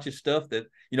subconscious stuff that,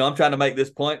 I'm trying to make this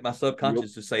point. My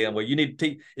subconscious is saying, well, you need to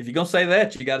teach. If you're going to say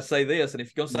that, you got to say this. And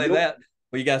if you're going to say that,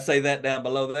 well, you got to say that down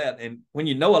below that. And when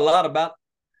you know a lot about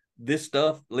this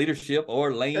stuff, leadership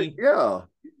or lean,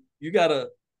 you got to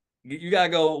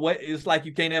go. It's like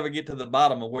you can't ever get to the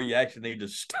bottom of where you actually need to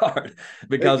start,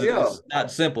 because it's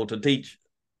not simple to teach.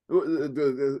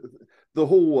 The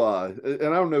whole and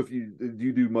I don't know if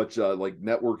you do much like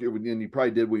networking, and you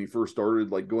probably did when you first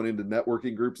started, like going into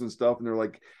networking groups and stuff, and they're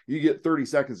like, you get 30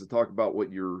 seconds to talk about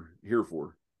what you're here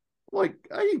for. I'm like,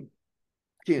 I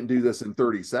can't do this in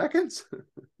 30 seconds.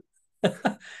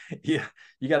 Yeah,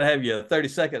 you got to have your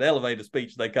 30-second elevator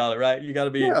speech, they call it, right? You got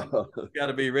to be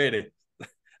ready.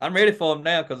 I'm ready for them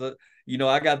now, because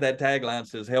I got that tagline that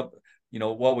says help.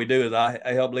 What we do is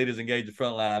I help leaders engage the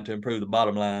front line to improve the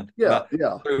bottom line.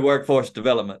 Through workforce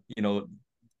development,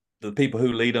 the people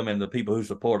who lead them and the people who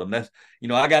support them. That's,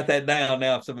 I got that down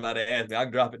now. If somebody asks me, I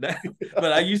can drop it down,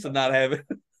 but I used to not have it.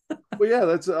 Well,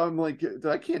 yeah, I'm like,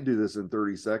 I can't do this in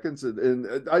 30 seconds.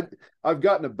 And I've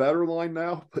gotten a better line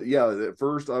now, but yeah, at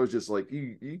first I was just like,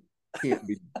 you can't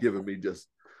be giving me just,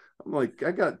 I'm like,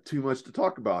 I got too much to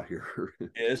talk about here.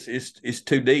 It's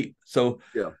too deep. So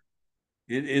yeah.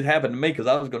 It happened to me, because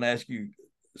I was going to ask you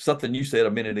something you said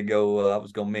a minute ago. I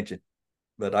was going to mention,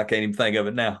 but I can't even think of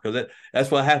it now, because that's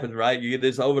what happens, right? You get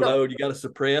this overload, you got to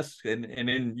suppress, and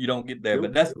then you don't get there.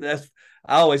 But that's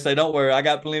I always say, don't worry, I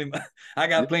got plenty. I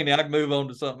can move on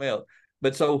to something else.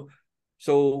 But so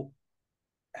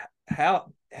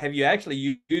how have you actually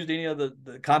used any of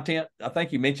the content? I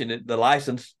think you mentioned it, the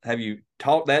license. Have you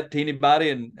taught that to anybody,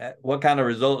 and what kind of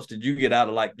results did you get out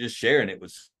of like just sharing it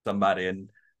with somebody? And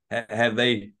have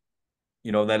they,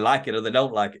 they like it or they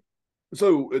don't like it?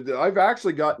 So I've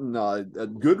actually gotten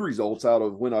good results out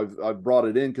of when I've brought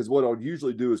it in, because what I'll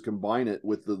usually do is combine it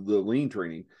with the lean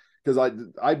training, because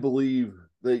I believe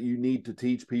that you need to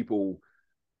teach people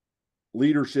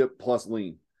leadership plus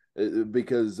lean,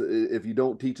 because if you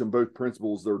don't teach them both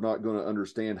principles, they're not going to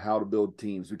understand how to build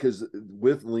teams, because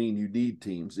with lean you need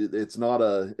teams. It's not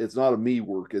a me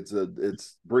work.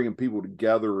 It's bringing people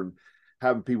together and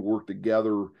having people work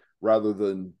together, rather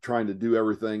than trying to do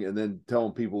everything and then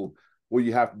telling people, well,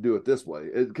 you have to do it this way.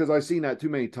 Because I've seen that too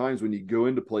many times when you go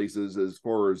into places, as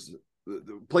far as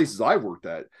the places I've worked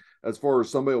at, as far as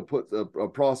somebody will put a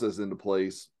process into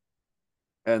place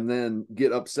and then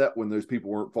get upset when those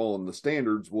people weren't following the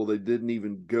standards. Well, they didn't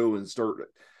even go and start it.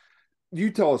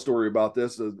 You tell a story about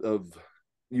this of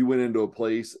you went into a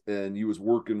place and you was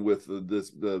working with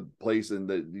the place, and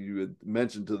that you had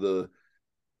mentioned to the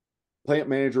plant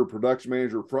manager, production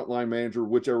manager, frontline manager,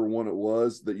 whichever one it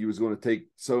was, that you was going to take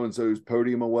so-and-so's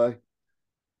podium away.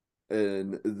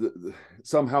 And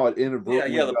somehow it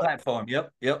inadvertently the platform.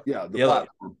 Yep. Yeah, the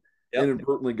platform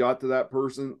inadvertently got to that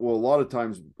person. Well, a lot of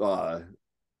times, a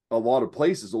lot of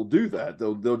places will do that.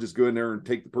 They'll just go in there and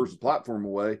take the person's platform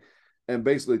away and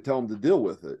basically tell them to deal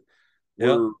with it.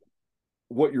 Where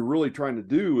what you're really trying to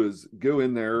do is go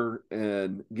in there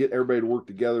and get everybody to work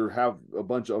together, have a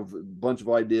bunch of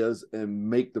ideas, and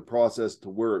make the process to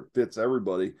where it fits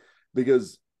everybody.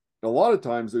 Because a lot of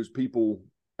times those people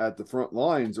at the front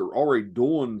lines are already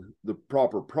doing the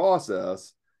proper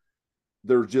process.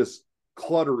 There's just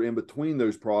clutter in between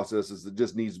those processes that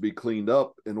just needs to be cleaned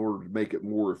up in order to make it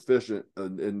more efficient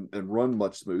and run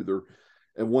much smoother.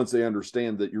 And once they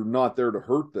understand that you're not there to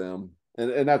hurt them,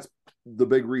 and that's the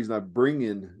big reason I bring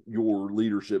in your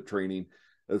leadership training,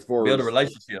 as far build as a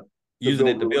relationship, using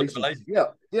it to build a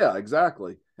relationship. Yeah,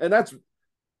 exactly. And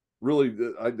really,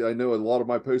 I know a lot of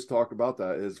my posts talk about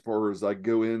that. As far as I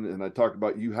go in and I talk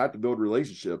about, you have to build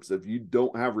relationships. If you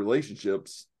don't have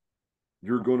relationships,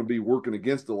 you're going to be working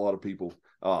against a lot of people.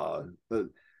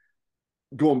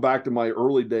 Going back to my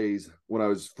early days when I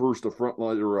was first a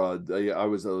frontline, or I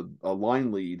was a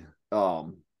line lead. I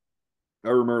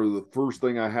remember the first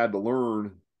thing I had to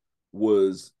learn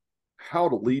was how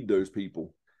to lead those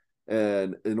people.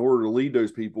 And in order to lead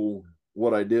those people,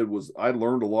 what I did was I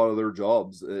learned a lot of their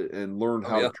jobs and learned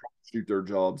how to troubleshoot their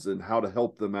jobs and how to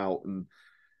help them out.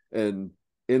 And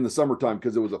in the summertime,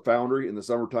 because it was a foundry, in the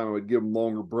summertime, I would give them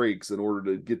longer breaks in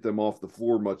order to get them off the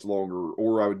floor much longer,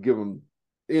 or I would give them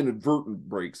inadvertent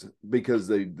breaks because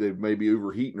they may be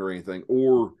overheating or anything,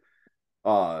 or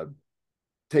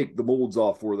take the molds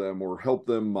off for them, or help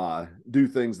them do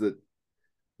things that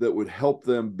would help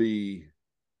them be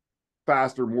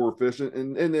faster, more efficient.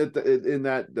 And in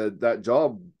that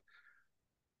job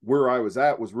where I was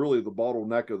at was really the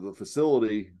bottleneck of the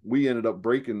facility. We ended up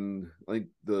breaking, I think,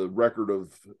 the record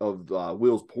of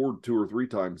wheels poured 2 or 3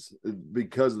 times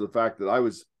because of the fact that I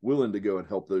was willing to go and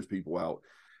help those people out.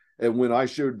 And when I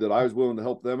showed that I was willing to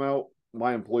help them out,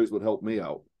 my employees would help me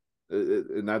out.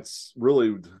 And that's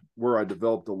really where I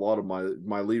developed a lot of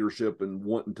my leadership and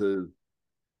wanting to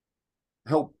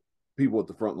help people at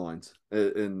the front lines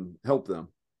and help them.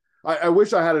 I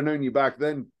wish I had known you back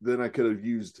then I could have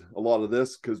used a lot of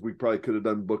this, because we probably could have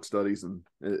done book studies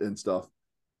and stuff.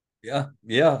 Yeah.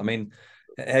 I mean,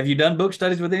 have you done book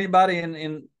studies with anybody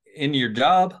in your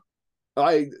job?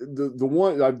 I've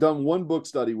done one book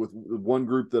study with one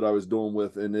group that I was doing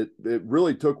with, and it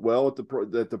really took well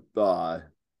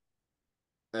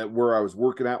at where I was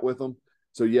working at with them.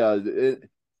 So yeah,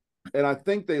 and I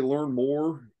think they learn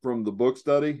more from the book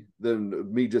study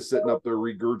than me just sitting up there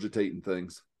regurgitating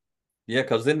things. Yeah,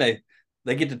 because then they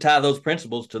get to tie those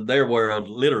principles to their world,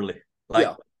 literally.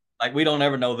 Like we don't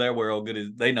ever know their world good as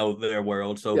they know their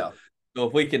world. So So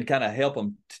if we can kind of help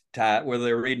them tie it, whether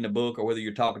they're reading a book or whether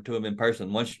you're talking to them in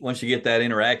person, once you get that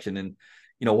interaction, and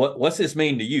what's this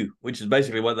mean to you, which is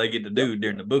basically what they get to do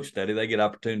during the book study. They get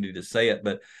opportunity to say it,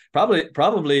 but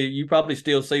probably you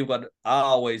still see what I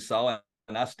always saw,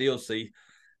 and I still see,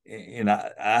 and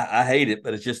I hate it,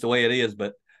 but it's just the way it is.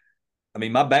 But I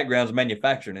mean, my background is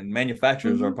manufacturing, and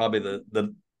manufacturers are probably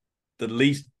the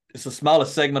least. It's the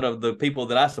smallest segment of the people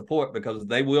that I support, because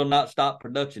they will not stop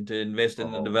production to invest in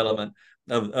the development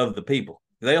of the people.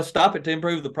 They'll stop it to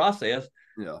improve the process.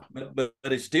 Yeah. But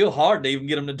it's still hard to even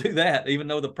get them to do that, even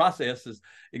though the process is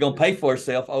going to pay for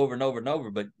itself over and over and over.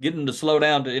 But getting them to slow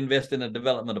down to invest in the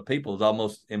development of people is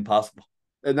almost impossible.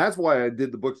 And that's why I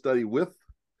did the book study with,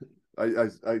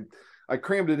 I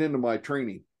crammed it into my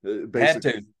training,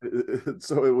 basically. Had to.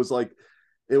 So it was like,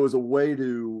 it was a way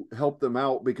to help them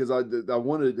out, because I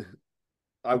wanted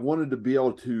to be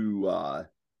able to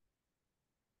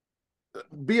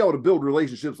build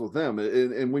relationships with them.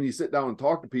 And when you sit down and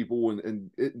talk to people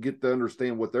and get to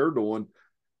understand what they're doing,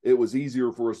 it was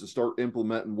easier for us to start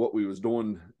implementing what we was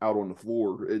doing out on the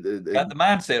floor. Got the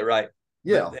mindset right.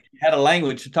 Yeah. But you had a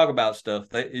language to talk about stuff.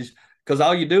 That is, because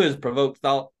all you do is provoke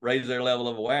thought, raise their level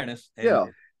of awareness,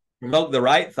 and provoke the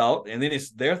right thought, and then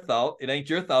it's their thought. It ain't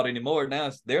your thought anymore. Now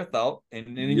it's their thought,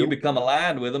 and then you become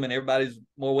aligned with them, and everybody's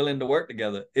more willing to work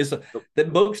together. It's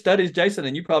that book studies, Jason,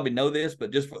 and you probably know this,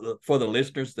 but just for the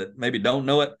listeners that maybe don't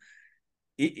know it,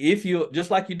 if you, just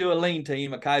like you do a lean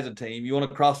team, a Kaizen team, you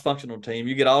want a cross-functional team,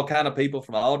 you get all kind of people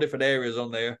from all different areas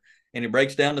on there, and it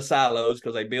breaks down to silos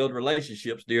because they build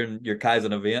relationships during your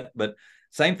Kaizen event. But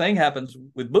same thing happens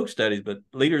with book studies, but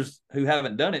leaders who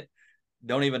haven't done it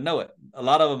don't even know it. A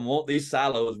lot of them want these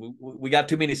silos. We got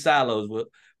too many silos.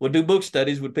 We'll do book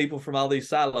studies with people from all these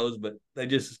silos, but they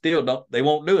just still they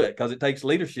won't do it because it takes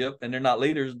leadership, and they're not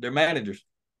leaders, they're managers.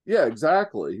 Yeah,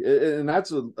 exactly. And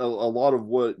that's a lot of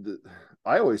what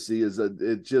I always see, is that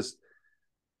it just,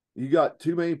 you got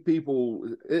too many people.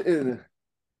 And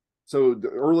so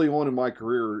early on in my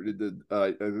career,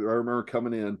 I remember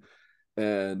coming in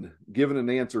and giving an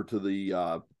answer to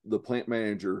the plant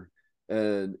manager,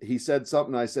 and he said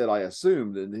something. I said, I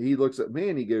assumed, and he looks at me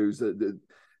and he goes, and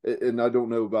I don't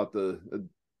know about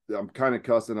I'm kind of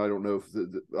cussing. I don't know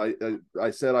if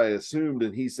I said I assumed,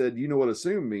 and he said, you know what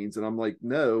assume means? And I'm like,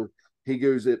 no. He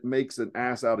goes, it makes an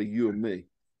ass out of you and me.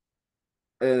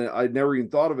 And I never even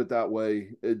thought of it that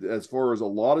way. As far as a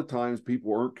lot of times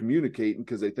people aren't communicating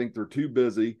because they think they're too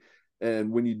busy.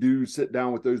 And when you do sit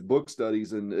down with those book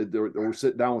studies or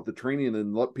sit down with the training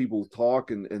and let people talk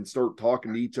and start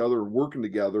talking to each other and working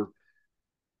together,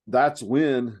 that's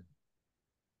when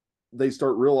they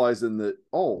start realizing that,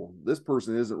 oh, this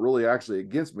person isn't really actually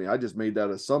against me. I just made that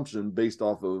assumption based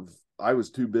off of I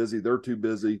was too busy, they're too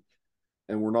busy,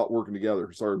 and we're not working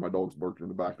together. Sorry, my dog's barking in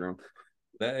the background.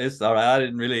 It's all right. I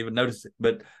didn't really even notice it,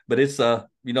 but it's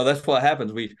that's what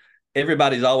happens.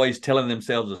 Everybody's always telling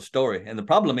themselves a story, and the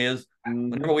problem is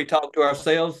whenever we talk to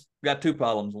ourselves, we got two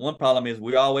problems. One problem is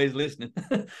we're always listening.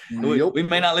 we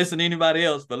may not listen to anybody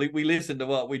else, but we listen to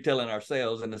what we're telling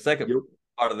ourselves. And the second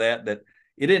part of that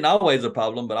it isn't always a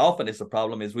problem, but often it's a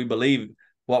problem, is we believe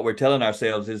what we're telling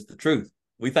ourselves is the truth.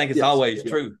 We think it's always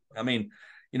true. I mean,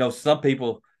 some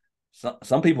people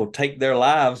take their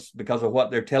lives because of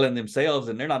what they're telling themselves,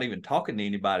 and they're not even talking to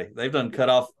anybody. They've done cut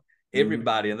off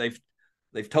everybody, and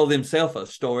they've told themselves a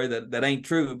story that ain't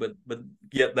true, but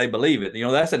yet they believe it.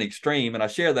 That's an extreme, and I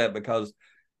share that because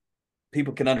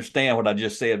people can understand what I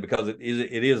just said, because it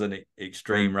is an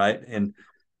extreme, right? And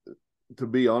to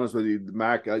be honest with you,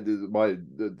 Mac,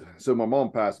 so my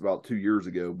mom passed about 2 years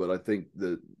ago, but I think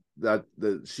that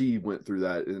she went through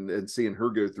that, and seeing her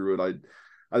go through it,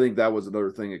 I think that was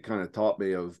another thing it kind of taught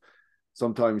me of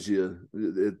sometimes you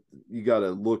got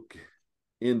to look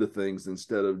into things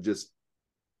instead of just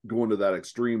going to that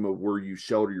extreme of where you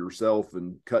shelter yourself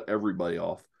and cut everybody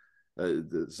off.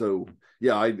 So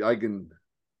yeah, I can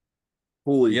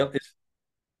fully. Yep,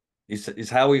 it's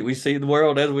how we see the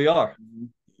world as we are.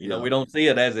 We don't see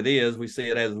it as it is. We see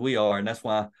it as we are, and that's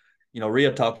why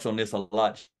Rhea talks on this a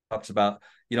lot. She talks about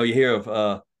you hear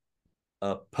of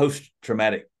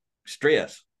post-traumatic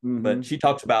stress, but she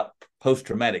talks about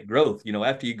post-traumatic growth.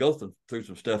 After you go through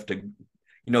some stuff to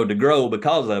grow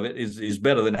because of it is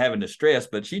better than having to stress.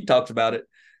 But she talks about it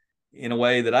in a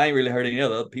way that I ain't really heard any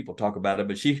other people talk about it.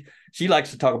 But she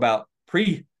likes to talk about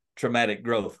pre-traumatic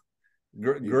growth.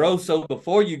 Grow so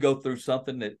before you go through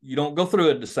something that you don't go through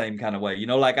it the same kind of way.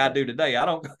 Like I do today. I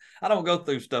don't go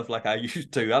through stuff like I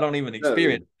used to. I don't even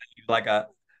experience like I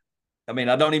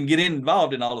don't even get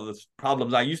involved in all of the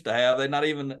problems I used to have. It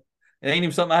ain't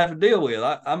even something I have to deal with.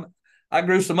 I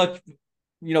grew so much,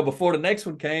 before the next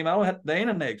one came. I don't have to ain't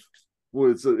a next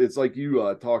one. Well, it's like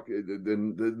you talk,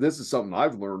 and this is something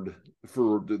I've learned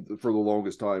for the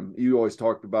longest time. You always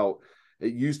talked about,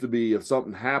 it used to be if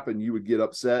something happened, you would get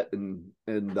upset and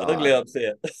ugly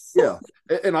upset. Yeah,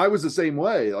 and I was the same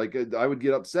way. Like I would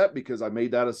get upset because I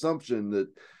made that assumption that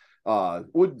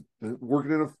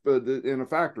working in a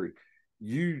factory,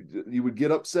 you would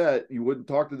get upset. You wouldn't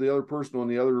talk to the other person on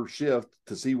the other shift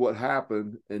to see what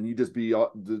happened, and you just be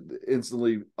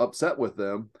instantly upset with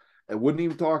them and wouldn't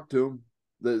even talk to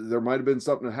them. There might have been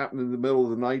something that happened in the middle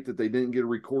of the night that they didn't get to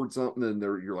record something, and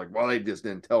you're like, well, they just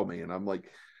didn't tell me. And I'm like,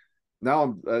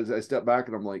 now as I step back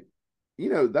and I'm like,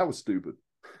 that was stupid.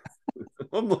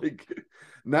 I'm like,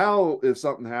 now if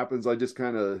something happens, I just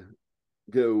kind of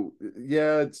go,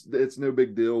 yeah, it's no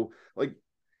big deal. Like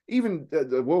even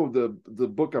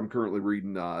the book I'm currently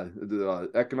reading, the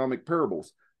Economic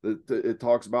Parables, that it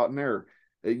talks about in there.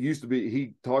 It used to be,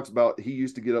 he talks about, he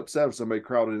used to get upset if somebody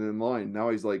crowded in line.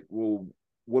 Now he's like, well,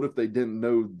 what if they didn't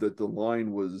know that the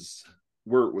line was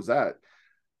where it was at?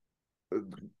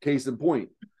 Case in point,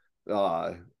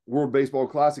 World Baseball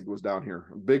Classic was down here.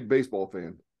 I'm a big baseball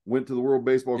fan. Went to the World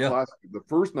Baseball Classic. The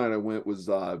first night I went was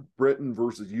Britain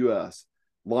versus US.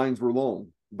 Lines were long,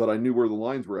 but I knew where the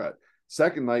lines were at.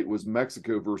 Second night was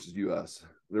Mexico versus US.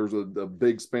 There's a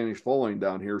big Spanish following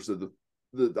down here, so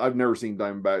I've never seen the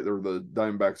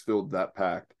Diamondbacks filled that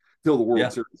packed till the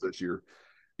World Series this year.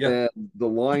 Yeah. And the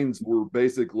lines were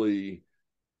basically,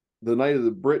 the night of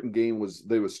the Britain game was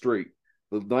straight.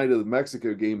 The night of the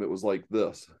Mexico game, it was like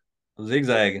this.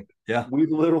 Zigzagging. Yeah. We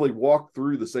literally walked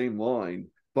through the same line,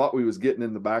 thought we was getting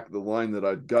in the back of the line that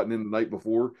I'd gotten in the night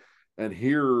before. And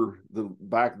here the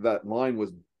back of that line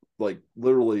was like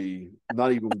literally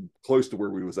not even close to where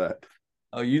we was at.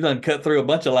 Oh, you done cut through a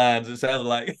bunch of lines, it sounds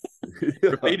like.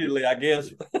 Repeatedly, I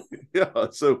guess. Yeah.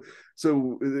 So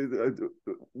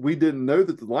we didn't know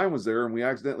that the line was there, and we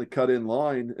accidentally cut in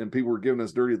line, and people were giving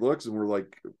us dirty looks, and we're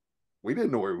like, we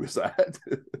didn't know where we was at.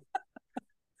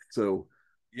 So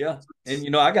yeah.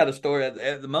 And I got a story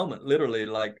at the moment, literally,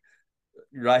 like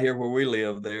right here where we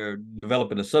live, they're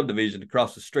developing a subdivision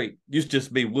across the street. Used to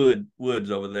just be woods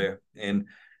over there. And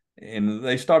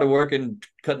they started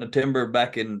cutting the timber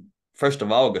back in 1st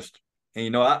of August.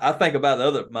 And I think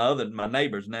about my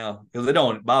neighbors now, because they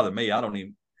don't bother me. I don't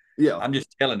even. Yeah. I'm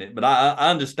just telling it, but I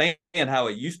understand how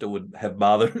it used to would have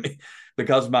bothered me,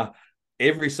 because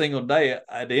every single day,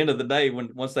 at the end of the day,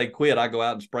 once they quit, I go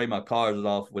out and spray my cars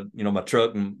off with my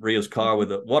truck and Rhea's car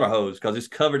with a water hose, because it's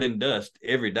covered in dust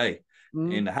every day.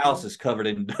 And the house is covered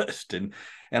in dust, and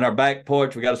our back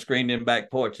porch, we got a screened in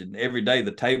back porch, and every day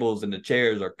the tables and the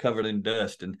chairs are covered in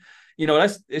dust. And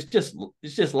it's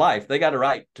just life. They got a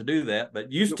right to do that,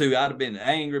 but used to, I'd have been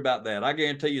angry about that. I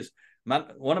guarantee you,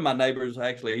 One of my neighbors,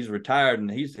 actually, he's retired, and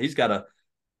he's got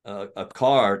a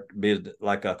car business,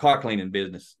 like a car cleaning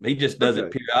business. He just does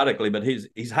it periodically, but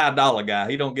he's high dollar guy.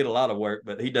 He don't get a lot of work,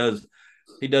 but he does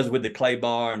with the clay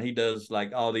bar, and he does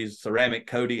like all these ceramic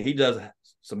coating. He does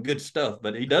some good stuff,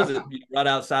 but he does it right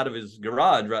outside of his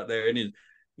garage, right there in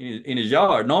his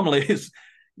yard. Normally,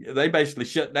 they basically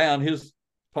shut down his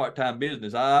part-time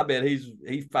business. I bet he's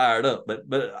fired up,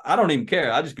 but I don't even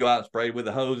care. I just go out and spray with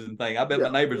the hose and thing. I bet my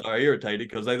neighbors are irritated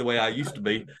because they're the way I used to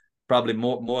be, probably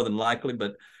more than likely.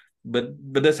 But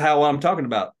that's how I'm talking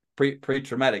about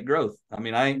pre-traumatic growth. I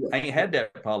mean, I ain't had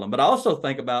that problem, but I also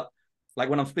think about, like,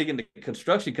 when I'm speaking to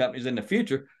construction companies in the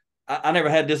future, I never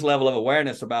had this level of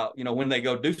awareness about, when they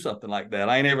go do something like that.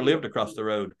 I ain't ever lived across the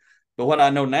road. But what I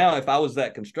know now, if I was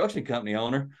that construction company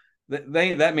owner, they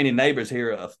ain't that many neighbors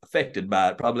here affected by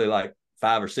it, probably like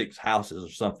 5 or 6 houses or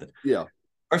something. Yeah.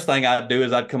 First thing I'd do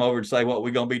is I'd come over and say what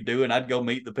we're going to be doing. I'd go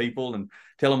meet the people and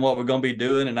tell them what we're going to be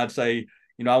doing. And I'd say,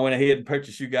 I went ahead and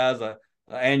purchased you guys a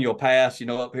annual pass,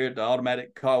 up here at the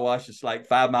automatic car wash. It's like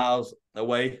 5 miles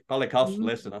away. Probably costs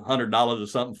less than $100 or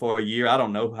something for a year. I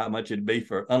don't know how much it'd be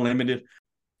for unlimited.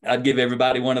 I'd give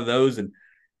everybody one of those and,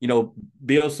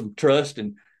 build some trust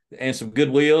and some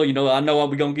goodwill. I know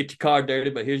we're going to get your car dirty,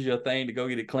 but here's your thing to go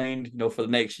get it cleaned, for the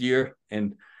next year.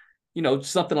 And,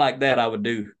 something like that I would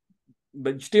do.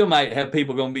 But you still might have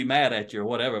people going to be mad at you or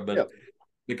whatever. But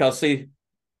because, see,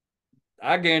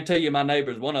 I guarantee you my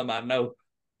neighbors, one of them I know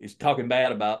is talking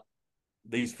bad about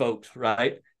these folks,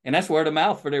 right? And that's word of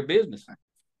mouth for their business.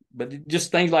 But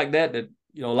just things like that, a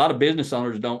lot of business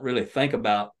owners don't really think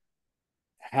about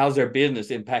how's their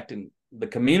business impacting the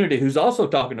community, who's also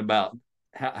talking about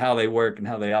how they work and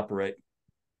how they operate.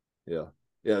 Yeah.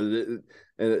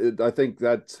 I think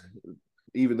that,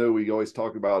 even though we always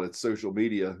talk about it's social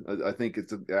media, I think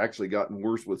it's actually gotten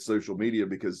worse with social media,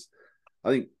 because I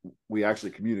think we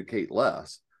actually communicate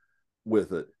less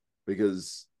with it,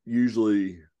 because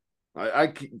usually I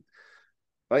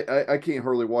can't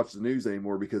hardly watch the news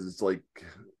anymore, because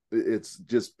it's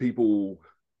just people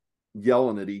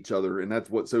yelling at each other. And that's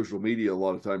what social media a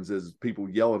lot of times is, people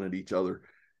yelling at each other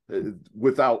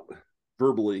without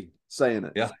verbally saying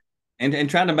it. Yeah. And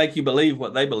trying to make you believe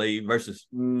what they believe versus,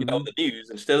 the news.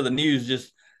 Instead of the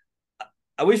news,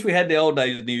 I wish we had the old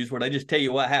days news where they just tell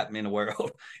you what happened in the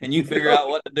world and you figure out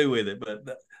what to do with it.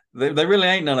 But there really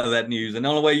ain't none of that news. And the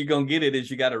only way you're going to get it is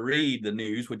you got to read the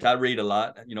news, which I read a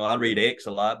lot. I read X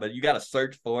a lot, but you got to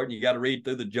search for it and you got to read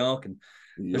through the junk. And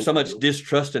there's so much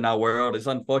distrust in our world. It's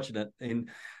unfortunate. And,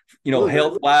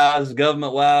 health-wise,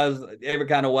 government-wise, every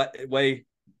kind of way,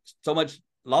 so much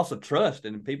loss of trust,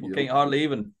 and people can't hardly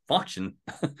even function.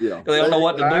 Yeah. They don't know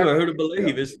what to do or who to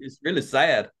believe. Yeah. It's really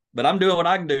sad. But I'm doing what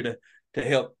I can do to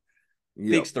help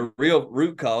fix the real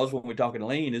root cause. When we're talking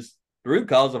lean, is the root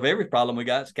cause of every problem we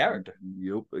got is character.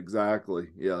 Yep, exactly.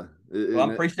 Yeah.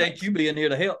 Well, I appreciate you being here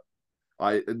to help.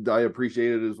 I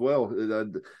appreciate it as well.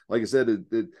 Like I said,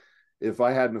 if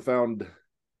I hadn't found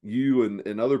you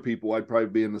and other people, I'd probably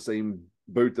be in the same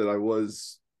boat that I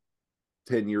was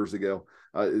 10 years ago.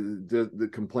 The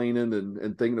complaining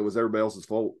and thinking it was everybody else's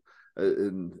fault,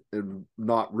 and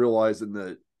not realizing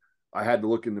that I had to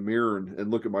look in the mirror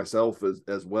and look at myself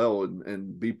as well,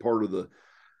 and be part of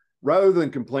rather than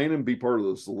complaining, be part of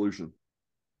the solution.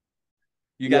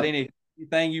 You got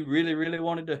anything you really, really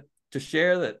wanted to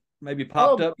share that maybe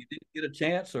popped up, you didn't get a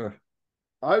chance? Or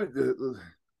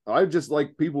I just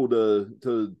like people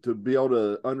to be able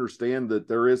to understand that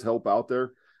there is help out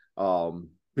there.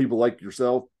 People like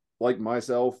yourself, like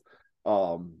myself,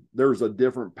 there's a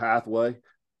different pathway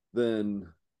than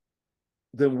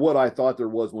what I thought there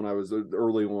was when I was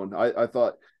early on. I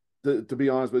thought, to be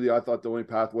honest with you, I thought the only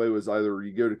pathway was either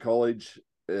you go to college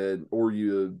or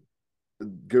you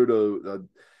go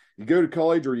to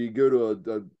college, or you go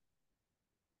to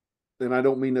and I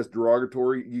don't mean this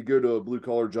derogatory, you go to a blue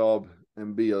collar job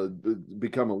and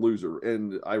become a loser.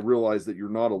 And I realized that you're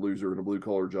not a loser in a blue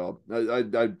collar job.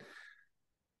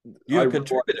 You're a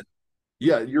contributor.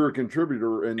 Yeah, you're a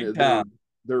contributor, and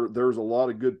there's a lot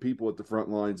of good people at the front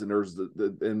lines, and there's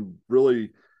and really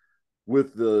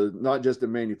with not just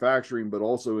in manufacturing, but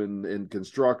also in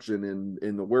construction and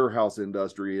in the warehouse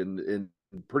industry, and in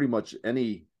pretty much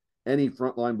any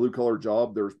frontline blue collar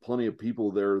job, there's plenty of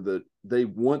people there that they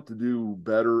want to do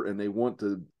better and they want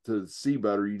to see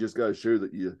better. You just got to show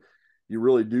that you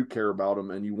really do care about them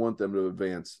and you want them to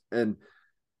advance. And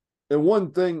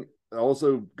one thing,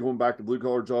 also going back to blue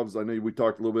collar jobs, I know we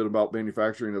talked a little bit about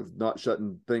manufacturing, of not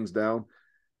shutting things down.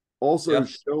 Also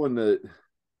showing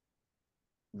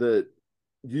that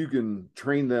you can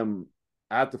train them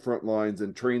at the front lines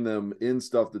and train them in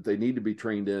stuff that they need to be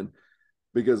trained in.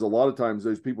 because a lot of times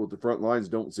those people at the front lines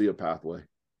don't see a pathway.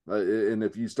 And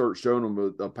if you start showing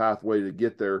them a pathway to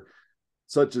get there,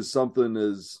 such as something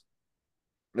as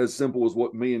simple as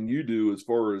what me and you do as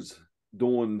far as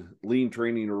doing lean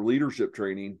training or leadership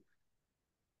training,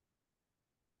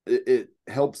 it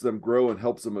helps them grow and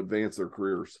helps them advance their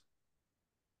careers.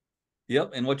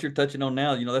 Yep. And what you're touching on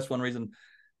now, that's one reason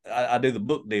I do the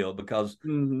book deal, because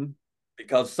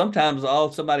sometimes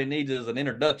all somebody needs is an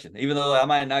introduction. Even though I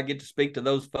might not get to speak to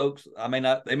those folks,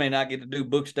 they may not get to do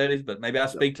book studies, but maybe I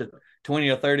speak to 20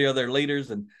 or 30 other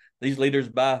leaders, and these leaders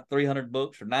buy 300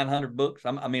 books or 900 books.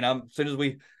 As soon as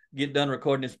we get done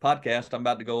recording this podcast, I'm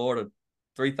about to go order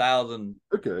 3,000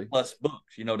 plus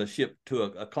books, to ship to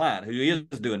a client who is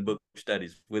doing book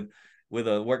studies with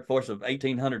a workforce of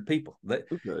 1,800 people.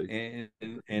 And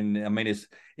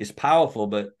it's powerful,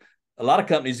 but a lot of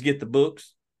companies get the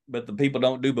books, but the people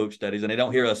don't do book studies, and they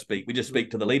don't hear us speak. We just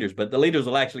speak to the leaders, but the leaders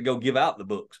will actually go give out the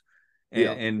books.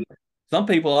 And some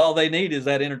people, all they need is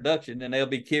that introduction, and they'll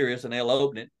be curious and they'll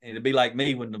open it. And it'll be like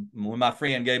me when my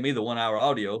friend gave me the 1 hour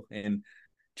audio and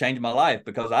changed my life,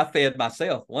 because I fed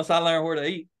myself. Once I learned where to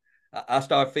eat, I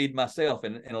started feeding myself.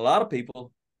 And a lot of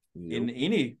people in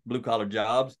any blue collar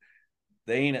jobs,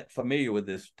 they ain't familiar with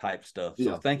this type stuff.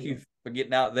 So thank you for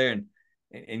getting out there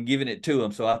and giving it to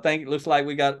them. So I think it looks like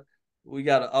we got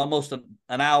almost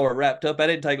an hour wrapped up. That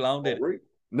didn't take long, did it?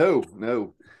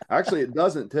 No. Actually, it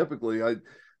doesn't typically.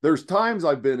 There's times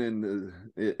I've been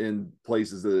in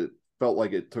places that it felt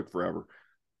like it took forever.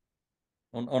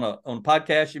 On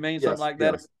podcasts, you mean? Something like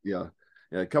that? Yeah.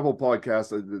 A couple of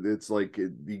podcasts, it's like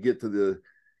you get to the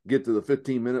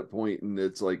 15-minute point, and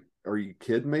it's like, are you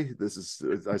kidding me?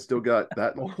 I still got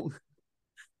that long.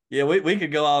 Yeah, we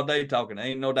could go all day talking.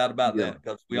 Ain't no doubt about that,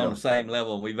 because we're on the same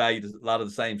level and we value a lot of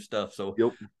the same stuff. So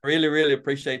really, really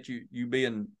appreciate you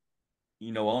being,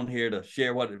 on here to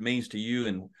share what it means to you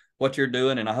and what you're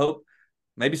doing. And I hope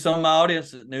maybe some of my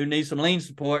audience who needs some lean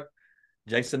support,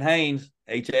 Jason Haines,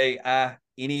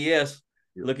 Haines,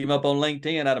 look him up on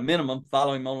LinkedIn at a minimum.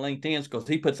 Follow him on LinkedIn, because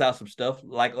he puts out some stuff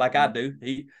like I do.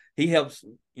 He helps,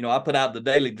 I put out the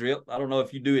daily drip. I don't know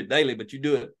if you do it daily, but you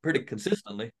do it pretty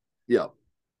consistently. Yeah.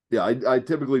 I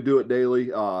typically do it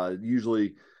daily.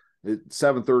 Usually at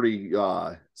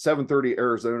 7:30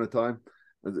 Arizona time.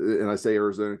 And I say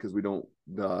Arizona because we don't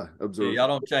observe. Y'all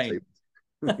don't change.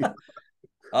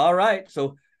 All right.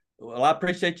 So, I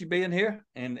appreciate you being here,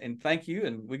 and thank you.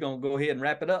 And we're going to go ahead and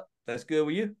wrap it up. That's good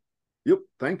with you? Yep.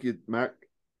 Thank you, Mac.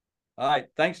 All right.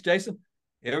 Thanks, Jason.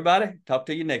 Everybody, talk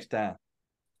to you next time.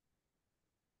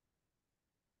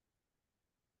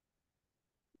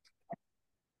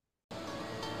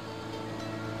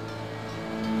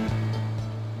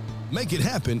 Make it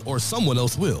happen, or someone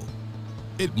else will.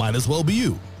 It might as well be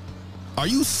you. Are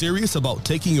you serious about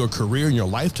taking your career and your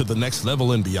life to the next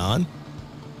level and beyond?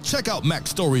 Check out Mac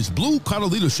Story's Blue Collar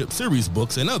Leadership Series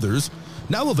books and others,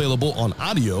 now available on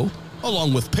audio,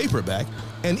 along with paperback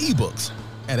and ebooks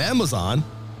at Amazon,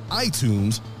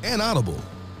 iTunes, and Audible.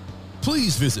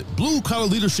 Please visit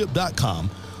bluecollarleadership.com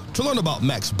to learn about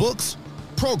Mac's books,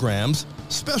 programs,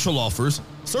 special offers,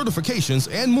 certifications,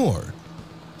 and more.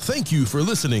 Thank you for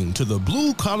listening to the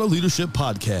Blue Collar Leadership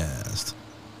Podcast.